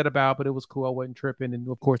pretty upset about, but it was cool. I wasn't tripping. And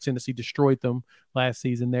of course, Tennessee destroyed them last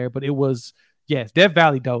season there. But it was, yes, Death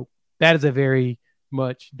Valley dope. That is a very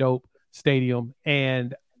much dope stadium.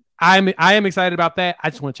 And I am excited about that.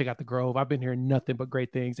 I just want to check out the Grove. I've been hearing nothing but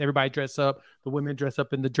great things. Everybody dress up. The women dress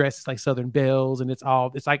up in the dresses like Southern Belles, and it's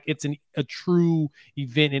like it's a true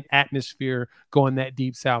event and atmosphere going that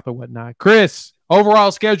deep south or whatnot. Chris,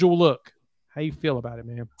 overall schedule look. How you feel about it,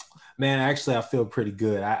 man? Man, actually, I feel pretty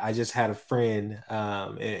good. I just had a friend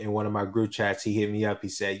in one of my group chats. He hit me up. He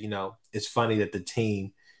said, it's funny that the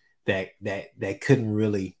team that couldn't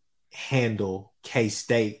really handle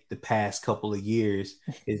K-State the past couple of years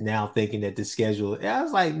is now thinking that the schedule. I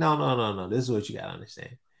was like, no. This is what you got to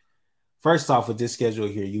understand. First off, with this schedule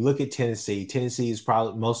here, you look at Tennessee. Tennessee is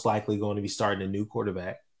probably most likely going to be starting a new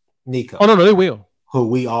quarterback, Nico. Oh, no, they will. Who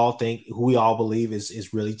we all believe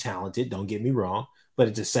is really talented. Don't get me wrong. But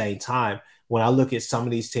at the same time, when I look at some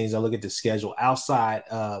of these teams, I look at the schedule outside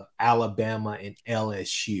of Alabama and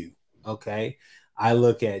LSU. Okay. I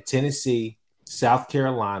look at Tennessee, South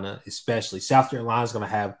Carolina, especially. South Carolina is going to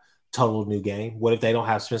have total new game. What if they don't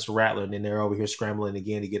have Spencer Rattler and then they're over here scrambling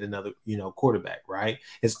again to get another, quarterback, right?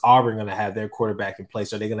 Is Auburn going to have their quarterback in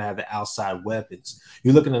place? Are they going to have the outside weapons?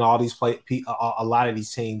 You're looking at all these a lot of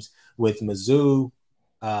these teams with Mizzou,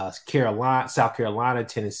 Carolina, South Carolina,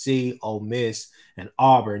 Tennessee, Ole Miss, and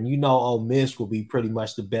Auburn. Ole Miss will be pretty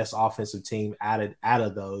much the best offensive team out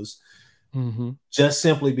of those. Mm-hmm. Just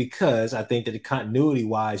simply because I think that the continuity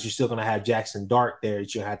wise, you're still going to have Jackson Dart there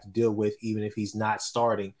that you'll have to deal with, even if he's not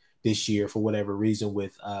starting this year for whatever reason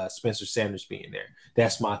with Spencer Sanders being there.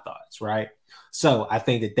 That's my thoughts, right? So I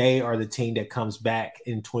think that they are the team that comes back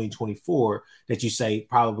in 2024 that you say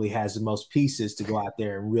probably has the most pieces to go out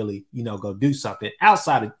there and really, go do something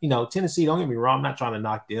outside of, Tennessee. Don't get me wrong. I'm not trying to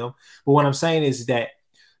knock them. But what I'm saying is that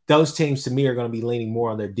those teams to me are going to be leaning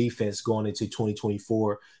more on their defense going into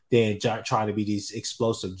 2024 than trying to be these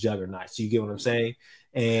explosive juggernauts. You get what I'm saying?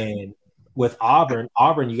 And with Auburn,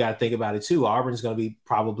 you got to think about it too. Auburn's going to be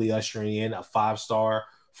probably ushering in a 5-star,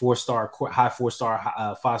 4-star, high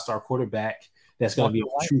 4-star, 5-star quarterback that's going to be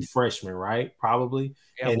a true freshman, right? Probably.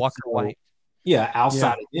 Yeah, Walker White. Yeah,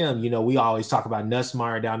 outside of them, we always talk about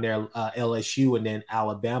Nussmeier down there, LSU, and then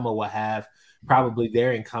Alabama will have probably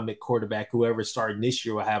their incumbent quarterback, whoever's starting this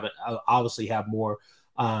year, will have obviously have more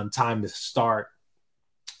time to start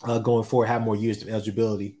going forward, have more years of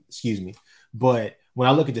eligibility. But when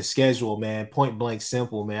I look at the schedule, man, point blank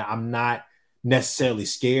simple, man, I'm not necessarily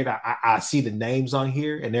scared. I see the names on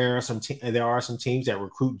here, and there are some teams that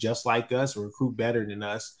recruit just like us, or recruit better than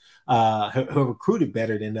us, who recruited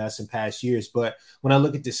better than us in past years. But when I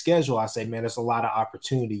look at the schedule, I say, man, there's a lot of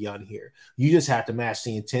opportunity on here. You just have to match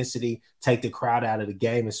the intensity, take the crowd out of the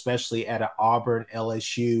game, especially at an Auburn,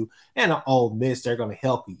 LSU, and an Ole Miss. They're going to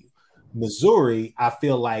help you. Missouri, I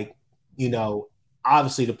feel like,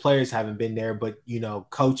 obviously the players haven't been there, but,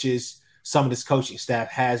 coaches, some of this coaching staff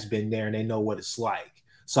has been there and they know what it's like.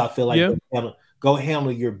 So I feel like go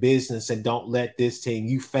handle your business and don't let this team,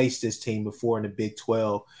 you faced this team before in the Big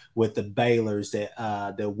 12 with the Baylors,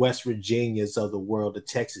 the West Virginias of the world, the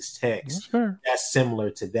Texas Techs. That's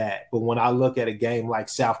similar to that. But when I look at a game like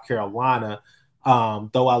South Carolina,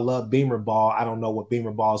 though I love Beamer ball, I don't know what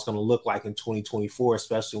Beamer ball is going to look like in 2024,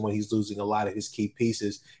 especially when he's losing a lot of his key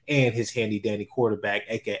pieces and his handy dandy quarterback,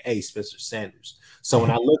 aka Spencer Sanders. So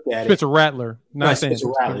when I look at Spencer Rattler, not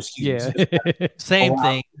Spencer Rattler, excuse me. Same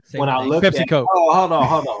thing. When I look at Coke. Hold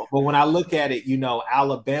on. But when I look at it,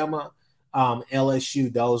 Alabama,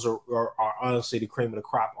 LSU, those are honestly the cream of the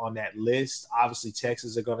crop on that list. Obviously,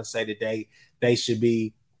 Texas are going to say that they should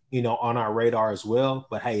be on our radar as well.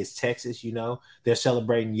 But hey, it's Texas, they're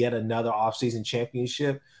celebrating yet another offseason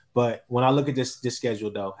championship. But when I look at this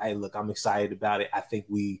schedule, though, hey, look, I'm excited about it. I think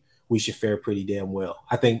we should fare pretty damn well.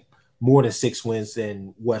 I think more than 6 wins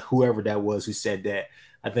than whoever that was who said that.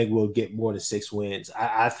 I think we'll get more than 6 wins.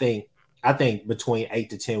 I think between 8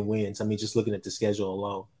 to 10 wins. I mean, just looking at the schedule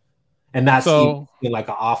alone, and not seeing like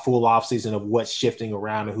a full offseason of what's shifting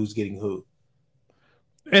around and who's getting who.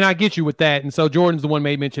 And I get you with that. And so Jordan's the one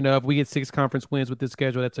made mention of, we get 6 conference wins with this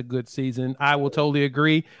schedule. That's a good season. I will totally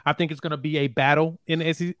agree. I think it's going to be a battle in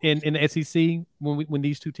the SEC when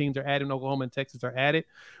these two teams are added, Oklahoma and Texas are added.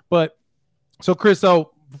 But so Chris,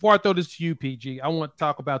 before I throw this to you, PG, I want to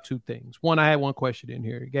talk about 2 things. One, I had one question in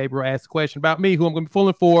here. Gabriel asked a question about me, who I'm going to be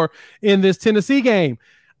pulling for in this Tennessee game.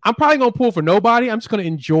 I'm probably going to pull for nobody. I'm just going to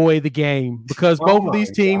enjoy the game because both of these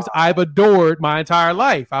teams I've adored my entire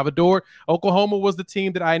life. I've adored. Oklahoma was the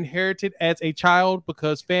team that I inherited as a child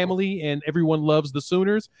because family and everyone loves the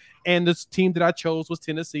Sooners. And this team that I chose was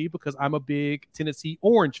Tennessee because I'm a big Tennessee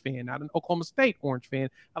Orange fan, not an Oklahoma State Orange fan.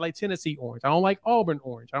 I like Tennessee Orange. I don't like Auburn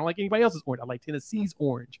Orange. I don't like anybody else's orange. I like Tennessee's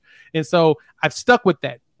orange. And so I've stuck with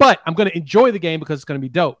that. But I'm going to enjoy the game because it's going to be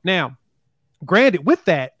dope. Now, granted, with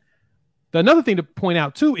that, another thing to point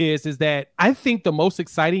out too is that I think the most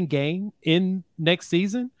exciting game in next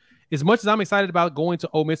season, as much as I'm excited about going to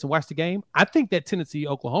Ole Miss and watch the game, I think that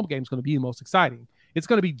Tennessee-Oklahoma game is going to be the most exciting. It's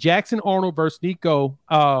going to be Jackson Arnold versus Nico.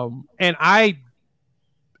 And I've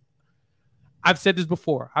said this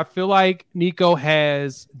before. I feel like Nico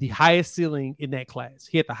has the highest ceiling in that class.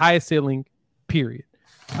 He had the highest ceiling, period.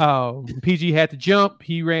 PG had to jump.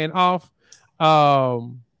 He ran off. I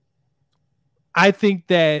think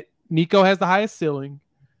that Nico has the highest ceiling,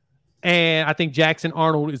 and I think Jackson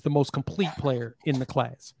Arnold is the most complete player in the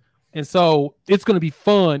class. And so it's going to be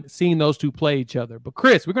fun seeing those two play each other. But,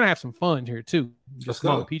 Chris, we're going to have some fun here, too. Let's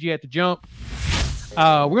go. PG had to jump.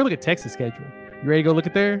 We're going to look at Texas' schedule. You ready to go look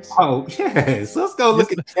at theirs? Oh, yes. Let's go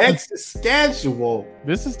look at Texas' schedule.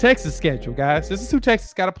 This is Texas' schedule, guys. This is who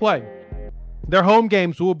Texas got to play. Their home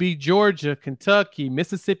games will be Georgia, Kentucky,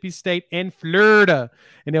 Mississippi State, and Florida.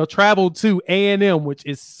 And they'll travel to A&M, which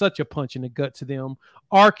is such a punch in the gut to them,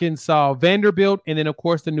 Arkansas, Vanderbilt, and then, of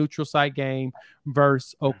course, the neutral site game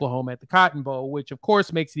versus Oklahoma at the Cotton Bowl, which, of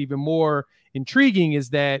course, makes it even more intriguing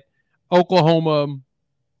is that Oklahoma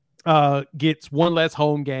gets one less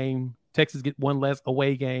home game. Texas get one less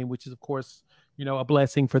away game, which is, of course, a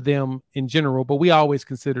blessing for them in general, but we always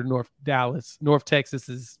consider North Texas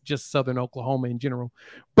is just Southern Oklahoma in general.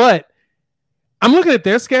 But I'm looking at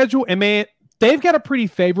their schedule, and man, they've got a pretty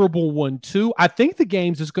favorable one too. I think the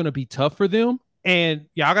games is going to be tough for them, and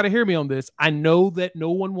y'all got to hear me on this. I know that no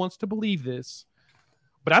one wants to believe this,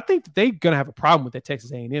 but I think that they're going to have a problem with that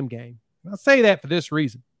Texas A&M game. I'll say that for this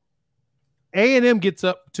reason. A&M gets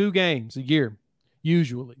up 2 games a year,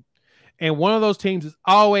 usually. And one of those teams is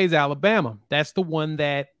always Alabama. That's the one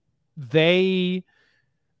that's the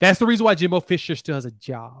reason why Jimbo Fisher still has a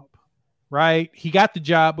job, right? He got the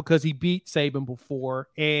job because he beat Saban before,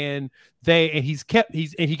 and he got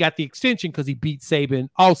the extension because he beat Saban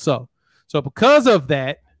also. So because of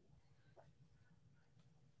that,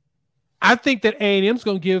 I think that A&M's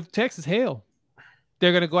going to give Texas hell.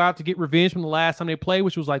 They're going to go out to get revenge from the last time they played,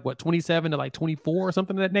 which was 27 to 24 or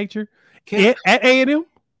something of that nature at A&M.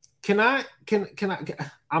 Can I come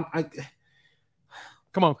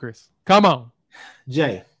on, Chris. Come on.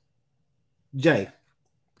 Jay.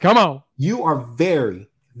 Come on. You are very,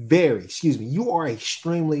 very, you are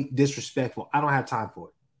extremely disrespectful. I don't have time for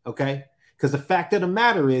it. Okay? Because the fact of the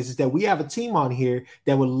matter is that we have a team on here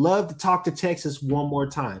that would love to talk to Texas one more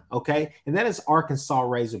time. Okay? And that is Arkansas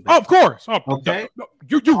Razorbacks. Oh, of course. Okay?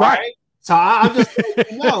 You're right. So I'm just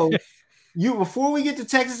letting you know. Before we get to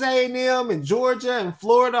Texas A&M and Georgia and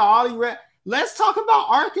Florida, let's talk about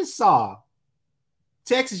Arkansas.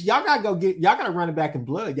 Texas, y'all gotta run it back in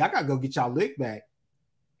blood. Y'all gotta go get y'all lick back.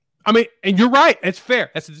 I mean, and you're right. It's fair.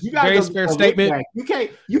 That's a very fair statement. You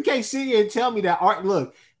can't sit here and tell me that.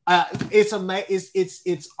 Look,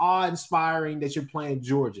 it's awe-inspiring that you're playing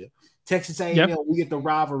Georgia. Texas A&M, we get the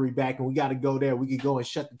rivalry back, and we got to go there. We could go and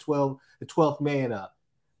shut the 12th man up.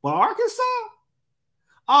 But Arkansas.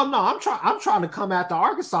 Oh no, I'm trying to come after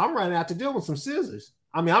Arkansas. I'm running out to deal with some scissors.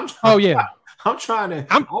 I mean, I'm really trying to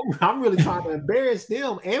embarrass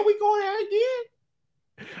them, and we going there again.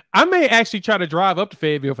 I may actually try to drive up to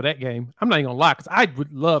Fayetteville for that game. I'm not even gonna lie, because I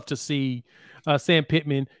would love to see Sam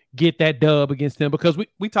Pittman get that dub against them, because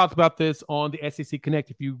we talked about this on the SEC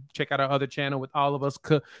Connect. If you check out our other channel with all of us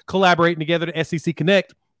collaborating together, the SEC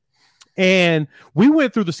Connect, and we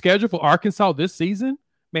went through the schedule for Arkansas this season.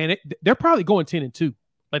 Man, they're probably going 10-2.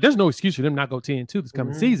 Like, there's no excuse for them not go 10-2 this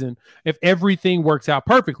coming season if everything works out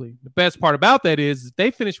perfectly. The best part about that is if they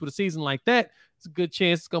finish with a season like that, it's a good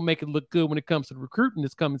chance it's going to make it look good when it comes to the recruiting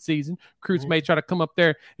this coming season. Recruits may try to come up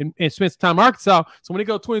there and spend some time in Arkansas. So when they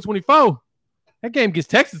go 2024, that game against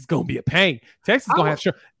Texas is going to be a pain. Texas is going to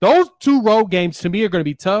have those 2 road games to me are going to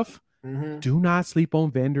be tough. Do not sleep on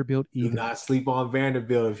Vanderbilt either. Do not sleep on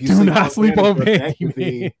Vanderbilt. If you do not sleep on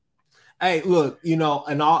Vanderbilt. Hey, look, in all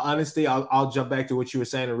honesty, I'll jump back to what you were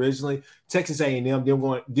saying originally. Texas A&M, them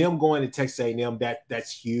going to Texas A&M,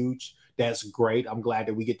 that's huge. That's great. I'm glad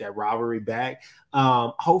that we get that rivalry back.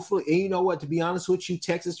 Hopefully, and you know what? To be honest with you,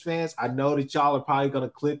 Texas fans, I know that y'all are probably going to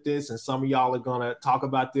clip this, and some of y'all are going to talk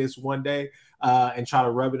about this one day and try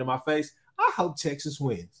to rub it in my face. I hope Texas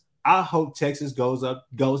wins. I hope Texas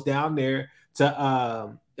goes down there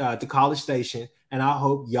to College Station. And I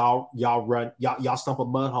hope y'all stump a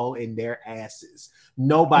mud hole in their asses.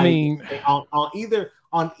 Nobody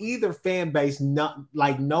on either fan base, not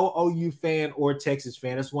like no OU fan or Texas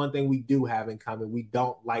fan. That's one thing we do have in common. We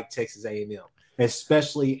don't like Texas A&M,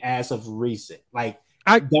 especially as of recent. Like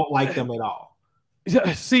I don't like them at all.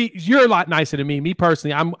 See, you're a lot nicer than me. Me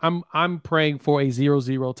personally, I'm praying for a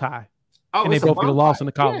 0-0 tie. And they both get a loss in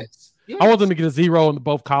the column. Yes. I want them to get a 0 in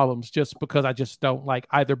both columns just because I just don't like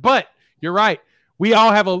either. But you're right. We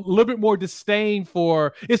all have a little bit more disdain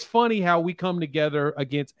for. It's funny how we come together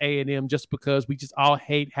against A&M just because we just all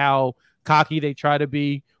hate how cocky they try to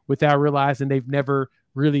be without realizing they've never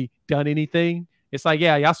really done anything. It's like,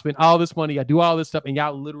 yeah, y'all spend all this money, y'all do all this stuff, and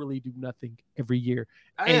y'all literally do nothing every year.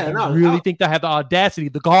 And think they have the audacity,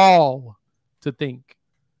 the gall to think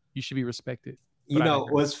you should be respected.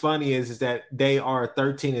 What's funny is that they are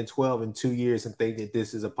 13-12 in 2 years and think that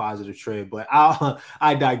this is a positive trend. But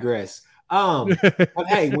I digress. But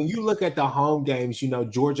hey, when you look at the home games,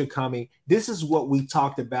 Georgia coming, this is what we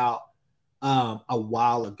talked about a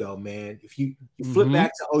while ago, man. If you flip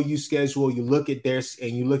back to OU schedule, you look at theirs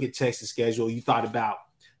and you look at Texas schedule, you thought about,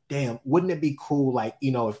 damn, wouldn't it be cool? Like,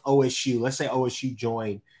 if OSU, let's say OSU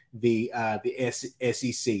joined the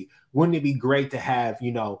SEC, wouldn't it be great to have,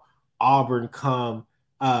 Auburn come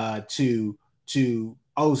to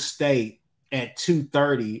O State at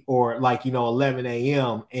 2:30 or 11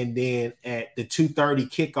 a.m. and then at the 2:30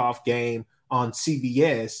 kickoff game on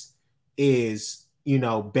CBS is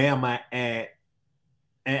Bama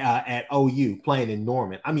at OU playing in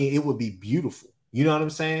Norman. I mean, it would be beautiful. You know what I'm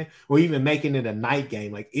saying? Or even making it a night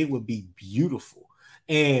game, it would be beautiful.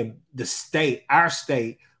 And our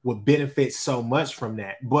state would benefit so much from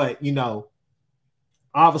that. But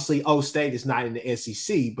obviously O State is not in the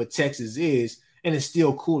SEC, but Texas is, and it's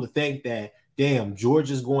still cool to think that, damn,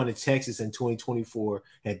 Georgia's going to Texas in 2024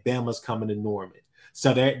 and Bama's coming to Norman.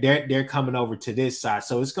 So they're coming over to this side.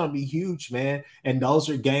 So it's going to be huge, man. And those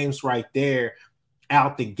are games right there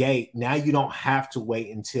out the gate. Now you don't have to wait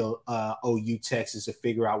until OU Texas to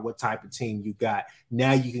figure out what type of team you got.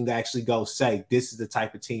 Now you can actually go say, this is the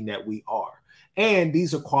type of team that we are. And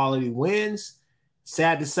these are quality wins.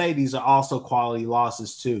 Sad to say, these are also quality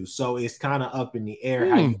losses too. So it's kind of up in the air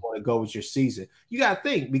how you want to go with your season. You got to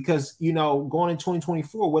think because, going in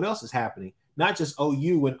 2024, what else is happening? Not just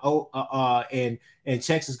OU and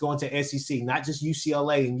Texas going to SEC, not just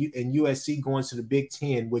UCLA and USC going to the Big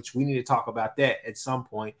Ten, which we need to talk about that at some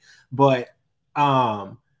point. But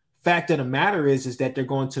fact of the matter is that they're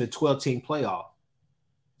going to the 12-team playoff.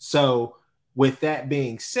 So with that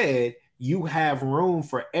being said, you have room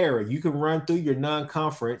for error. You can run through your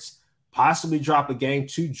non-conference, possibly drop a game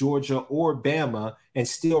to Georgia or Bama and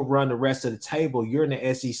still run the rest of the table. You're in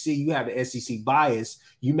the SEC. You have the SEC bias.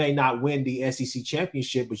 You may not win the SEC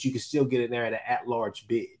championship, but you can still get in there at an at-large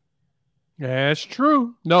bid. That's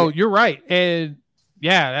true. No, you're right. And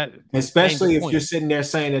yeah, especially if you're sitting there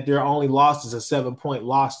saying that their only loss is a 7-point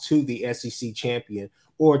loss to the SEC champion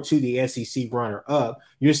or to the SEC runner-up.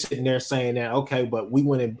 You're sitting there saying that, okay, but we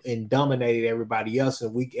went and dominated everybody else,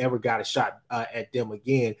 and we ever got a shot at them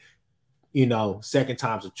again. Second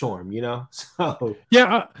time's a charm. So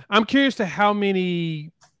yeah, I'm curious to how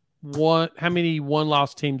many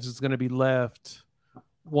one-loss teams is going to be left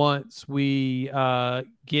once we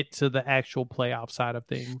get to the actual playoff side of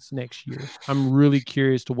things next year. I'm really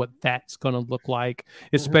curious to what that's going to look like,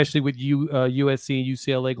 especially with USC and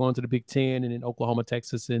UCLA going to the Big Ten and then Oklahoma,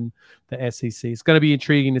 Texas, and the SEC. It's going to be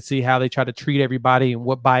intriguing to see how they try to treat everybody and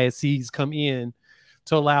what biases come in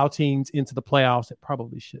to allow teams into the playoffs that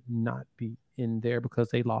probably should not be in there because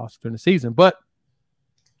they lost during the season. But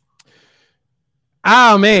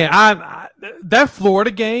that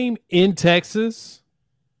Florida game in Texas,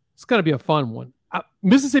 it's going to be a fun one.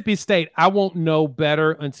 Mississippi State, I won't know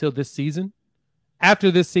better until this season. After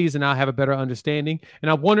this season, I'll have a better understanding. And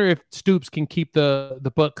I wonder if Stoops can keep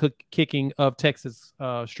the butt kicking of Texas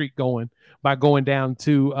streak going by going down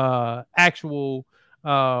to actual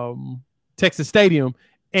Texas Stadium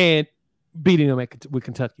and beating them with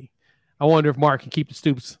Kentucky. I wonder if Mark can keep the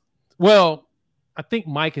Stoops. Well, I think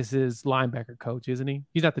Mike is his linebacker coach, isn't he?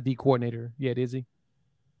 He's not the D coordinator yet, is he?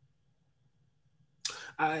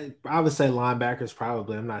 I would say linebackers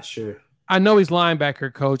probably. I'm not sure. I know he's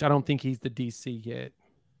linebacker coach. I don't think he's the DC yet.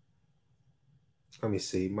 Let me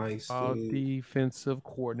see. Defensive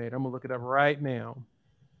coordinator. I'm gonna look it up right now.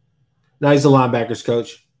 No, he's the linebackers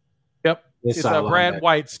coach. Yep. Inside It's Brad linebacker.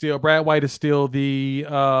 White still. Brad White is still the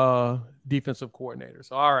defensive coordinator.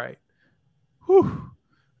 So all right. Whew.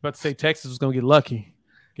 About to say Texas was gonna get lucky.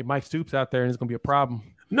 Get Mike Stoops out there and it's gonna be a problem.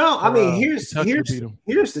 No, I mean here's Kentucky to beat 'em.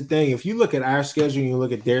 here's the thing. If you look at our schedule and you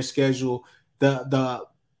look at their schedule,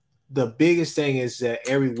 the biggest thing is that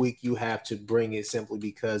every week you have to bring it simply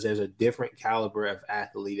because there's a different caliber of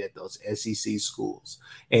athlete at those SEC schools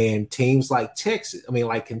and teams like Texas. I mean,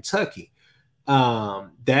 like Kentucky.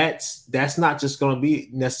 That's not just going to be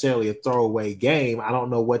necessarily a throwaway game. I don't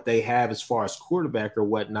know what they have as far as quarterback or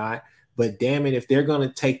whatnot, but damn it, if they're going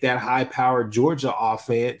to take that high-powered Georgia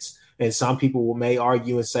offense, and some people may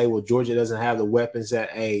argue and say, well, Georgia doesn't have the weapons that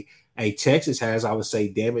a Texas has, I would say,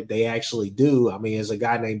 damn it, they actually do. I mean, there's a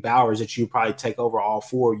guy named Bowers that you probably take over all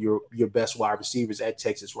four of your best wide receivers at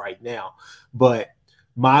Texas right now. But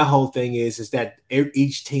my whole thing is that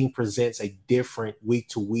each team presents a different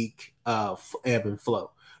week-to-week ebb and flow.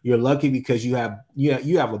 You're lucky because you have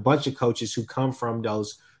a bunch of coaches who come from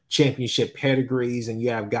those championship pedigrees, and you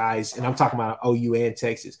have guys, and I'm talking about OU and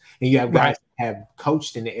Texas, and you have guys that have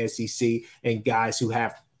coached in the SEC and guys who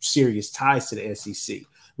have serious ties to the SEC.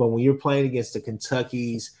 But when you're playing against the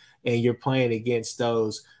Kentuckys and you're playing against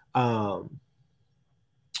those, who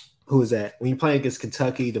is that? When you're playing against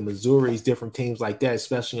Kentucky, the Missouris, different teams like that,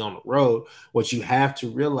 especially on the road, what you have to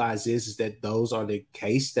realize is that those are the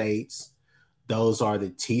K-States. Those are the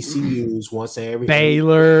TCUs, once every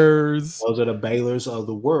Baylors. Those are the Baylors of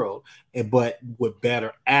the world, but with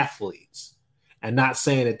better athletes. And not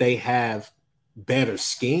saying that they have better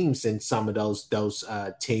schemes than some of those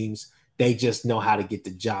teams. They just know how to get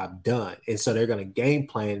the job done. And so they're going to game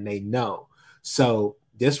plan and they know. So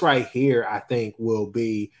this right here, I think, will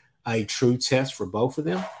be a true test for both of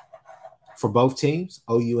them, for both teams,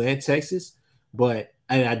 OU and Texas. And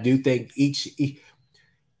I do think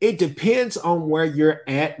it depends on where you're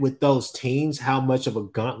at with those teams, how much of a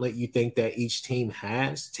gauntlet you think that each team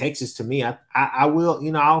has. Texas, to me, I will,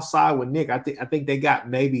 I'll side with Nick. I think they got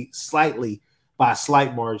maybe slightly, by a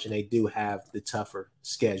slight margin, they do have the tougher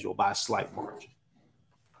schedule by a slight margin.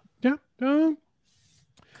 Yeah.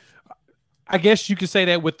 I guess you could say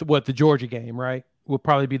that with the Georgia game, right? Will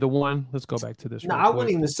probably be the one. Let's go back to this. No, I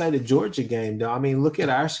wouldn't even say the Georgia game, though. I mean, look at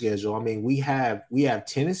our schedule. I mean, we have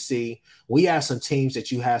Tennessee. We have some teams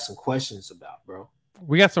that you have some questions about, bro.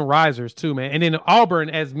 We got some risers too, man. And then Auburn,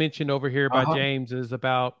 as mentioned over here by James, is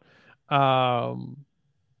about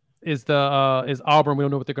is Auburn. We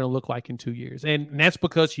don't know what they're going to look like in 2 years, and that's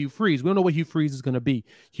because Hugh Freeze. We don't know what Hugh Freeze is going to be.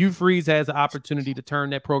 Hugh Freeze has the opportunity to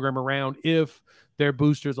turn that program around if their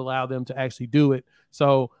boosters allow them to actually do it.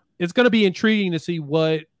 So it's going to be intriguing to see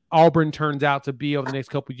what Auburn turns out to be over the next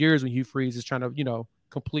couple of years when Hugh Freeze is trying to,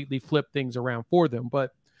 completely flip things around for them.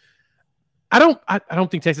 But I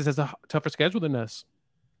don't think Texas has a tougher schedule than us.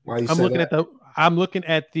 I'm looking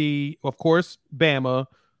at the, of course, Bama,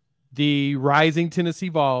 the rising Tennessee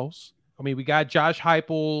Vols. I mean, we got Josh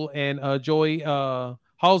Heupel and Joey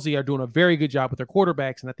Halsey are doing a very good job with their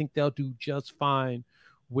quarterbacks, and I think they'll do just fine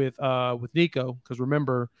with Nico, because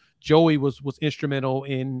remember, Joey was instrumental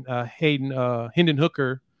in Hendon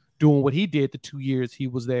Hooker doing what he did the 2 years he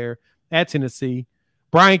was there at Tennessee.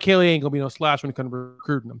 Brian Kelly ain't gonna be no slouch when it comes to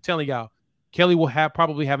recruiting. I'm telling y'all, Kelly will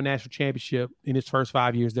probably have a national championship in his first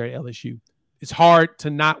 5 years there at LSU. It's hard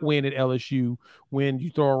to not win at LSU when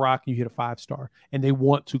you throw a rock and you hit a 5-star, and they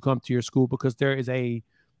want to come to your school because there is a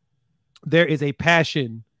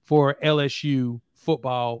passion for LSU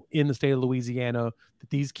football in the state of Louisiana that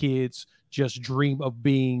these kids just dream of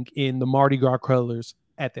being in the Mardi Gras colors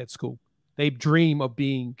at that school. They dream of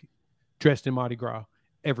being dressed in Mardi Gras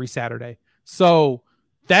every Saturday. So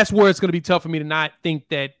that's where it's going to be tough for me to not think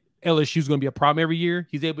that LSU is going to be a problem every year.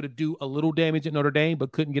 He's able to do a little damage at Notre Dame,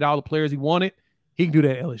 but couldn't get all the players he wanted. He can do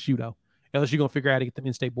that at LSU, though. LSU going to figure out how to get them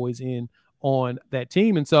in-state boys in on that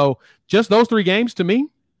team. And so just those 3 games to me,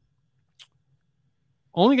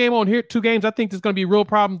 only game on here, 2 games I think there's going to be a real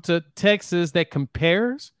problem to Texas that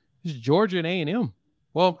compares is Georgia and A&M.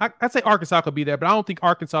 Well, I'd say Arkansas could be there, but I don't think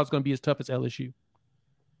Arkansas is going to be as tough as LSU.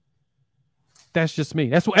 That's just me.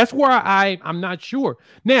 That's where I'm not sure.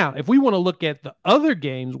 Now, if we want to look at the other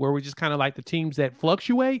games where we just kind of like the teams that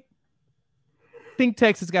fluctuate, I think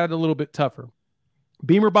Texas got it a little bit tougher.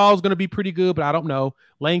 Beamer Ball is going to be pretty good, but I don't know.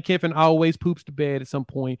 Lane Kiffin always poops to bed at some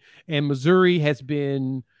point, and Missouri they've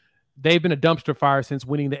been a dumpster fire since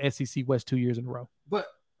winning the SEC West 2 years in a row. But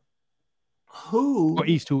who? Or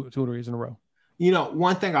East two years in a row.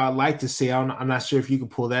 One thing I'd like to see, I'm not sure if you can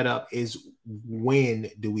pull that up, is when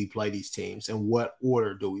do we play these teams and what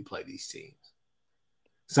order do we play these teams?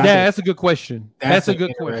 So yeah, that's a good question. That's a good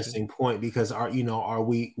interesting question. point, because are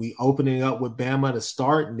we opening up with Bama to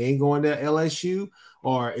start and then going to LSU,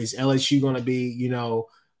 or is LSU going to be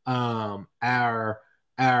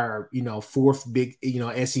our fourth big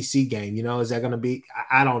SEC game? Is that going to be?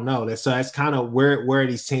 I don't know. That's kind of where are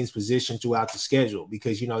these teams positioned throughout the schedule,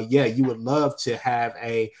 because yeah, you would love to have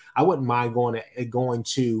I wouldn't mind going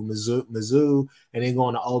to Mizzou and then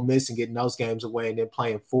going to Ole Miss and getting those games away and then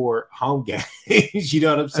playing 4 home games. You know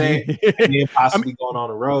what I'm saying? And then possibly going on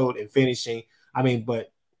the road and finishing.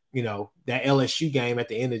 But that LSU game at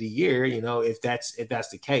the end of the year, if that's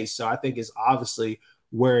the case. So I think it's obviously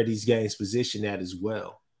where are these games positioned at as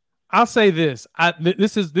well. I'll say this.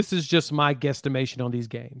 This is just my guesstimation on these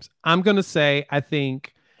games. I'm going to say I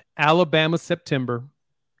think Alabama September,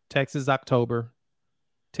 Texas October,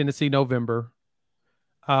 Tennessee November,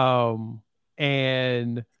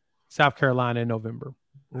 and South Carolina in November.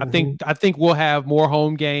 Mm-hmm. I think we'll have more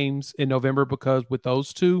home games in November because with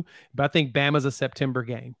those two, but I think Bama's a September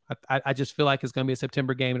game. I just feel like it's going to be a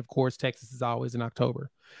September game, and of course Texas is always in October.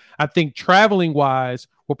 I think traveling wise,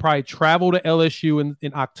 we'll probably travel to LSU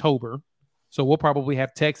in October, so we'll probably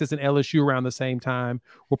have Texas and LSU around the same time.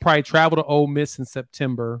 We'll probably travel to Ole Miss in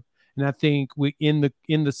September, and I think we in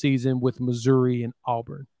the season with Missouri and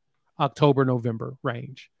Auburn, October November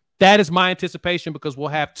range. That is my anticipation, because we'll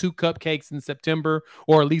have 2 cupcakes in September,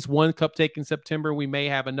 or at least 1 cupcake in September. We may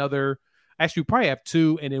have another. Actually, we probably have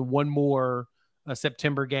 2, and then 1 more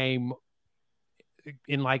September game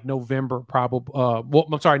in like November, probably.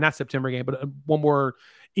 I'm sorry, not September game, but 1 more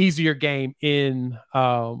easier game in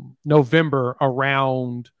November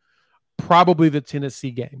around probably the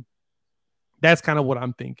Tennessee game. That's kind of what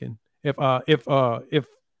I'm thinking. If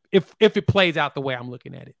it plays out the way I'm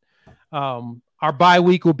looking at it. Our bye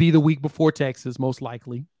week will be the week before Texas, most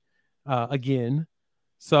likely, again.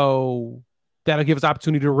 So that'll give us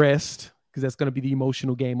opportunity to rest, because that's going to be the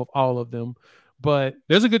emotional game of all of them. But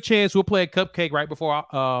there's a good chance we'll play a cupcake right before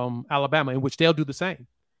Alabama, in which they'll do the same.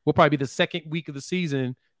 We'll probably be the second week of the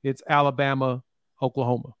season. It's Alabama,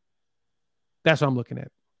 Oklahoma. That's what I'm looking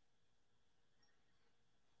at.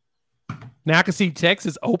 Now I can see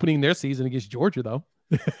Texas opening their season against Georgia, though.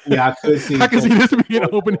 Yeah, I could see. I can see this being an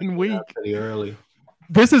opening week. Pretty early.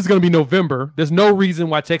 This is going to be November. There's no reason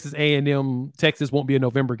why Texas won't be a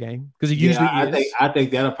November game, because it usually is. I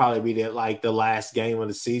think that'll probably be the last game of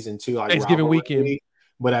the season too, like Thanksgiving weekend.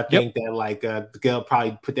 But I think that they'll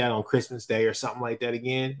probably put that on Christmas Day or something like that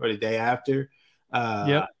again, or the day after.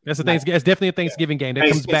 Yep, that's definitely a Thanksgiving game that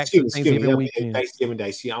comes back to Thanksgiving weekend. Thanksgiving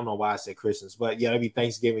Day. See, I don't know why I said Christmas, but yeah, it'll be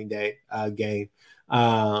Thanksgiving Day game.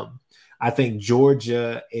 I think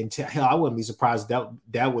Georgia and hell, I wouldn't be surprised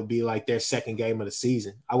that would be like their second game of the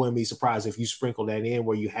season. I wouldn't be surprised if you sprinkle that in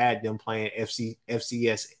where you had them playing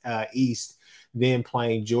FCS East, then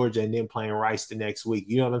playing Georgia, and then playing Rice the next week.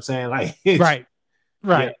 You know what I'm saying? Like, right.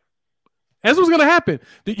 Yeah. That's what's going to happen.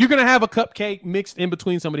 You're going to have a cupcake mixed in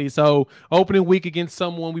between some of these. So opening week against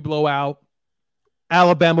someone we blow out,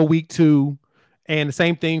 Alabama week 2. And the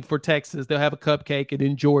same thing for Texas. They'll have a cupcake, and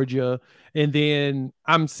then Georgia. And then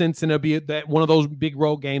I'm sensing it'll be that one of those big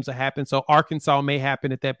road games that happen. So Arkansas may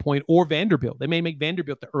happen at that point, or Vanderbilt. They may make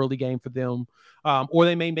Vanderbilt the early game for them. Or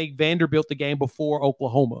they may make Vanderbilt the game before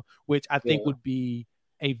Oklahoma, which I think would be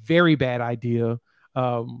a very bad idea.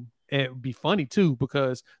 It would be funny too,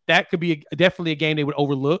 because that could be definitely a game they would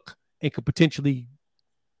overlook and could potentially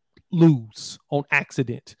lose on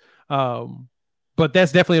accident. But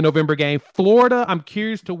that's definitely a November game. Florida, I'm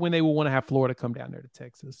curious to when they will want to have Florida come down there to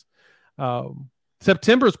Texas.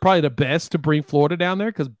 September is probably the best to bring Florida down there,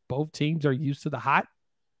 because both teams are used to the hot,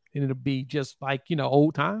 and it'll be just like,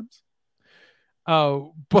 old times.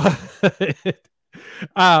 But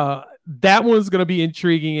that one's going to be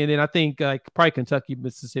intriguing. And then I think probably Kentucky,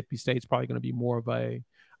 Mississippi State's probably going to be more of a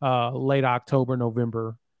late October,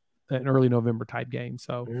 November, an early November type game.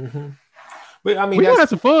 So, but I mean, we're going to have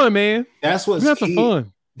some fun, man. That's what's key. Some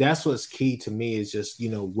fun. That's what's key to me, is just,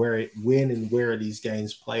 when and where these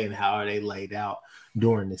games play and how are they laid out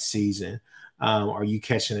during the season. Are you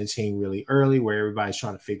catching a team really early where everybody's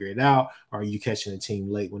trying to figure it out? Or are you catching a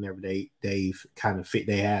team late whenever they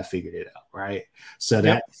have figured it out, right? So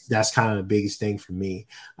that's kind of the biggest thing for me.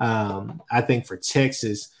 I think for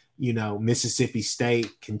Texas, Mississippi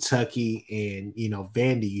State, Kentucky, and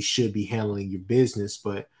Vandy, you should be handling your business.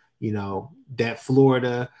 But that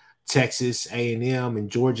Florida, Texas, A&M,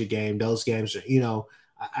 and Georgia game, those games are,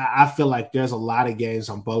 I feel like there's a lot of games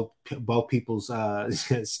on both people's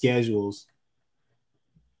schedules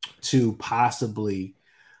to possibly.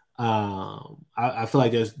 I feel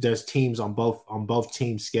like there's teams on both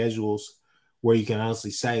team schedules where you can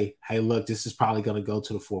honestly say, hey, look, this is probably going to go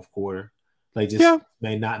to the fourth quarter. Like, this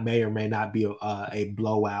may or may not be a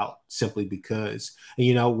blowout simply because,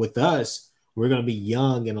 and, with us, we're going to be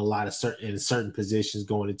young in certain positions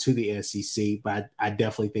going into the SEC, but I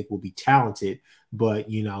definitely think we'll be talented. But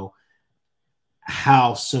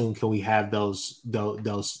how soon can we have those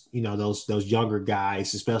younger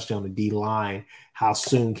guys, especially on the D line? How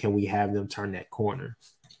soon can we have them turn that corner?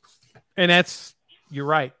 And you're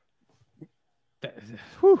right.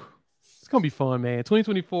 It's gonna be fun, man.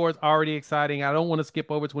 2024 is already exciting. I don't want to skip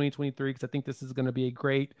over 2023 because I think this is going to be a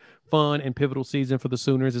great, fun, and pivotal season for the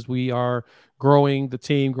Sooners as we are growing the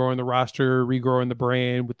team, growing the roster, regrowing the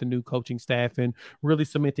brand with the new coaching staff, and really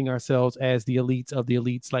cementing ourselves as the elites of the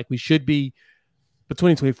elites, like we should be. But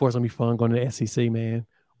 2024 is gonna be fun going to the SEC, man.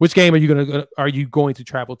 Which game are you going to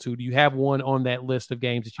travel to? Do you have one on that list of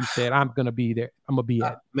games that you said I'm gonna be there? I'm gonna be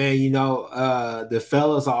at. Man, the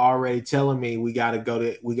fellas are already telling me we gotta go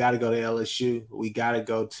to LSU. We gotta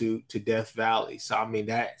go to Death Valley. So I mean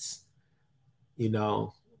that's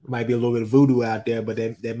might be a little bit of voodoo out there, but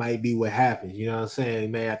that might be what happens. You know what I'm saying? You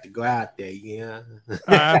may have to go out there.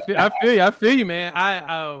 I feel you, man.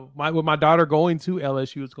 With my daughter going to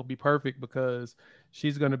LSU, it's gonna be perfect because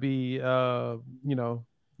she's gonna be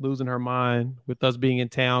losing her mind with us being in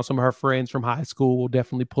town. Some of her friends from high school will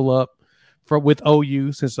definitely pull up with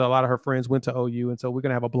OU since a lot of her friends went to OU, and so we're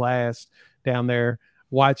gonna have a blast down there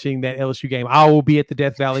watching that LSU game. I will be at the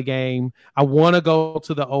Death Valley game. I want to go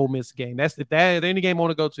to the Ole Miss game. If any game I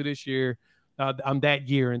want to go to this year, I'm that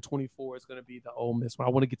year in 24 is going to be the Ole Miss one.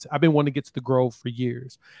 I've been wanting to get to the Grove for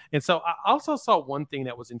years. And so I also saw one thing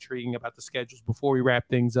that was intriguing about the schedules before we wrap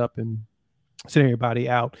things up and send everybody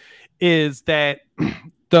out is that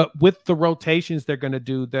with the rotations they're going to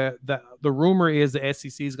do, the rumor is the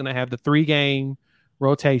SEC is going to have the 3-game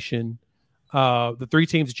rotation, the 3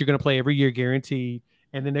 teams that you're going to play every year guaranteed.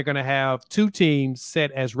 And then they're going to have 2 teams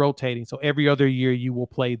set as rotating. So every other year you will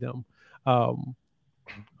play them home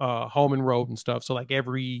and road and stuff. So like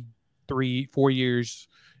every 3-4 years,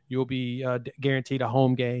 you'll be guaranteed a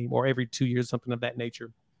home game, or every 2 years, something of that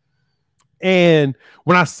nature. And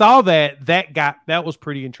when I saw that was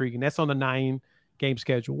pretty intriguing. That's on the 9-game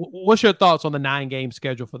schedule. What's your thoughts on the 9-game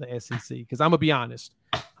schedule for the SEC? Because I'm going to be honest,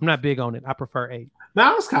 I'm not big on it. I prefer 8. Man,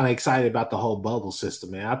 I was kind of excited about the whole bubble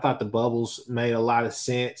system, man. I thought the bubbles made a lot of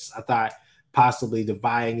sense. I thought possibly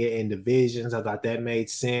dividing it in divisions, I thought that made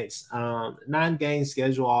sense. 9-game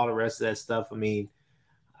schedule, all the rest of that stuff. I mean,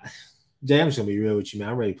 Jay, I'm just gonna be real with you, man.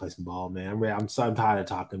 I'm ready to play some ball, man. I'm tired of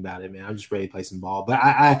talking about it, man. I'm just ready to play some ball. But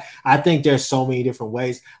I think there's so many different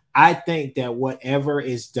ways. I think that whatever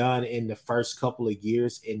is done in the first couple of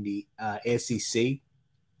years in the SEC,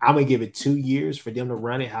 I'm gonna give it 2 years for them to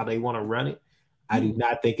run it how they want to run it. I do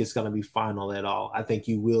not think it's going to be final at all. I think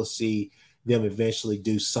you will see them eventually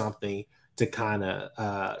do something to kind of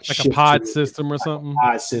like a pod system or something. A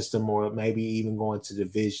pod system, or maybe even going to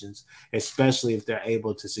divisions, especially if they're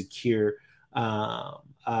able to secure a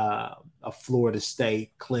Florida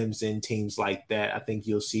State, Clemson, teams like that. I think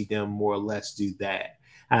you'll see them more or less do that.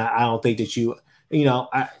 I don't think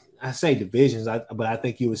that I say divisions, but I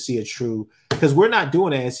think you would see a true, because we're not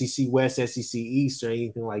doing an SEC West, SEC East, or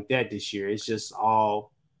anything like that this year. It's just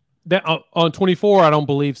all that on 24. I don't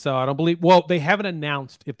believe so. Well, they haven't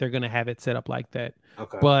announced if they're going to have it set up like that.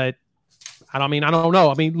 Okay, but I don't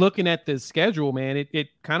know. I mean, looking at the schedule, man, it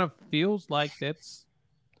kind of feels like that's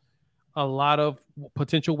a lot of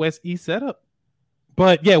potential West East setup.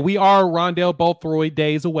 But yeah, we are Rondell Bothroyd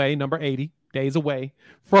days away, number 80 days away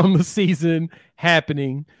from the season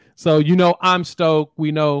happening. So, I'm stoked.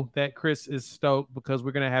 We know that Chris is stoked because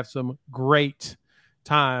we're going to have some great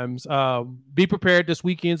times. Be prepared. This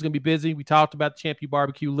weekend's going to be busy. We talked about the CHAMPU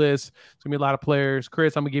barbecue list. It's going to be a lot of players.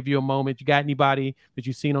 Chris, I'm going to give you a moment. You got anybody that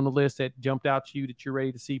you've seen on the list that jumped out to you that you're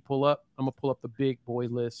ready to see pull up? I'm going to pull up the big boy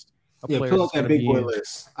list of players. Pull up that big boy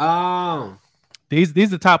list. These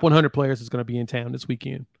are the top 100 players that's going to be in town this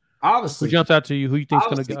weekend. Obviously. Who jumps out to you? Who you think is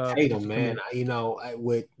going to go? Tatum, man.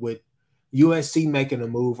 With USC making a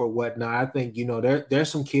move or whatnot, I think, there's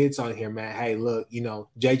some kids on here, man. Hey, look,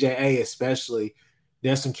 JJA especially,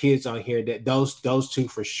 there's some kids on here that those 2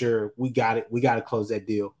 for sure. We got it. We got to close that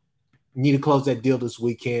deal. We need to close that deal this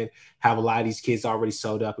weekend, have a lot of these kids already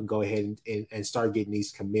sold up, and go ahead and start getting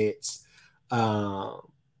these commits,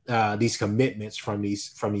 these commitments from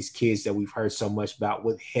these kids that we've heard so much about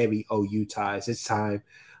with heavy OU ties. It's time.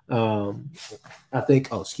 I think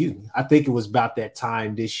it was about that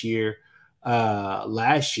time this year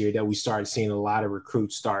last year that we started seeing a lot of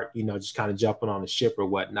recruits start, just kind of jumping on the ship or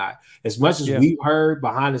whatnot. As much as we've heard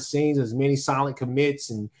behind the scenes, as many silent commits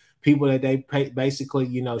and people that they basically,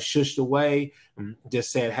 shushed away and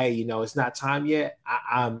just said, hey, it's not time yet.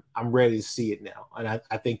 I'm ready to see it now. And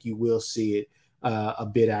I think you will see it a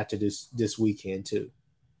bit after this weekend too.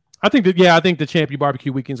 I think the CHAMPU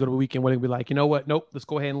barbecue weekend is going to be a weekend where they'll be like, you know what? Nope, let's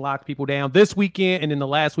go ahead and lock people down this weekend. And then the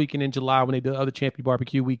last weekend in July, when they do the other CHAMPU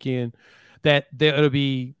barbecue weekend, that it'll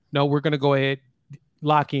be, no, we're going to go ahead,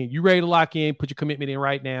 lock in. You ready to lock in? Put your commitment in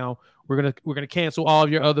right now. We're going to cancel all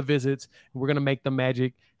of your other visits. And we're going to make the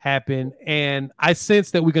magic happen. And I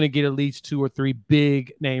sense that we're going to get at least 2 or 3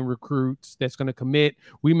 big name recruits that's going to commit.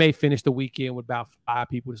 We may finish the weekend with about 5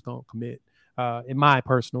 people that's going to commit. In my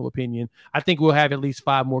personal opinion, I think we'll have at least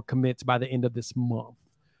 5 more commits by the end of this month.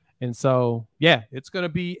 And so, yeah, it's going to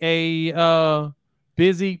be a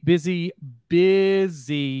busy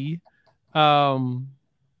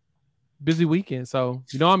weekend. So,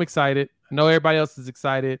 I'm excited. I know everybody else is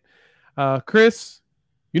excited. Chris,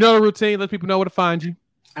 the routine. Let people know where to find you.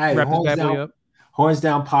 Hey, wrap this bad boy up. Horns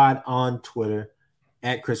Down Pod on Twitter,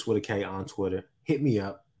 at Chris with a K on Twitter. Hit me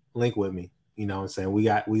up. Link with me. You know what I'm saying?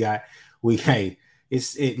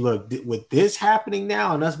 Look, with this happening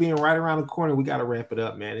now and us being right around the corner, we got to ramp it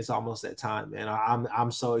up, man. It's almost that time, man.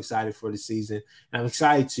 I'm so excited for the season, and I'm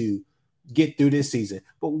excited to get through this season.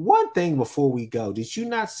 But one thing before we go, did you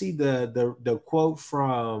not see the quote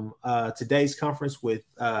from today's conference with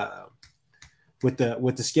the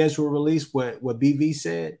schedule release? What BV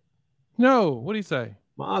said? No, what did he say?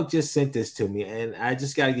 Mog just sent this to me, and I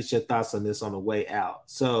just got to get your thoughts on this on the way out.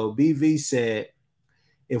 So BV said,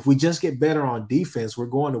 if we just get better on defense, we're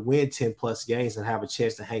going to win 10 plus games and have a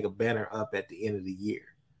chance to hang a banner up at the end of the year.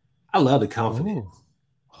 I love the confidence.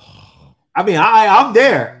 Ooh. I mean, I'm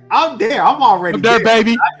there. I'm already there,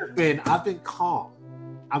 baby. I've been calm.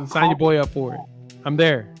 Sign your boy up for it. I'm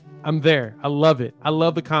there. I love it. I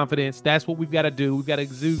love the confidence. That's what we've got to do. We've got to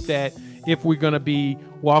exude that if we're going to be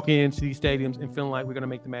walking into these stadiums and feeling like we're going to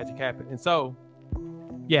make the magic happen. And so,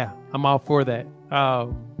 yeah, I'm all for that.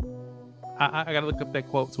 I got to look up that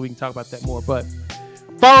quote so we can talk about that more. But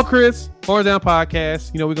follow Chris, Horns Down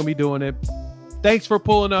Podcast. We're going to be doing it. Thanks for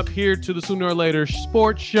pulling up here to the Sooner or Later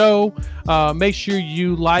Sports Show. Make sure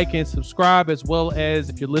you like and subscribe, as well as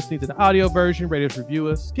if you're listening to the audio version, rate us, review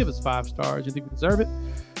us, give us 5 stars. You think we deserve it?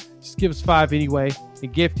 Just give us 5 anyway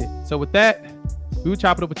and gift it. So with that, we will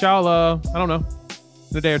chop it up with y'all, I don't know,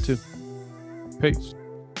 in a day or 2. Peace.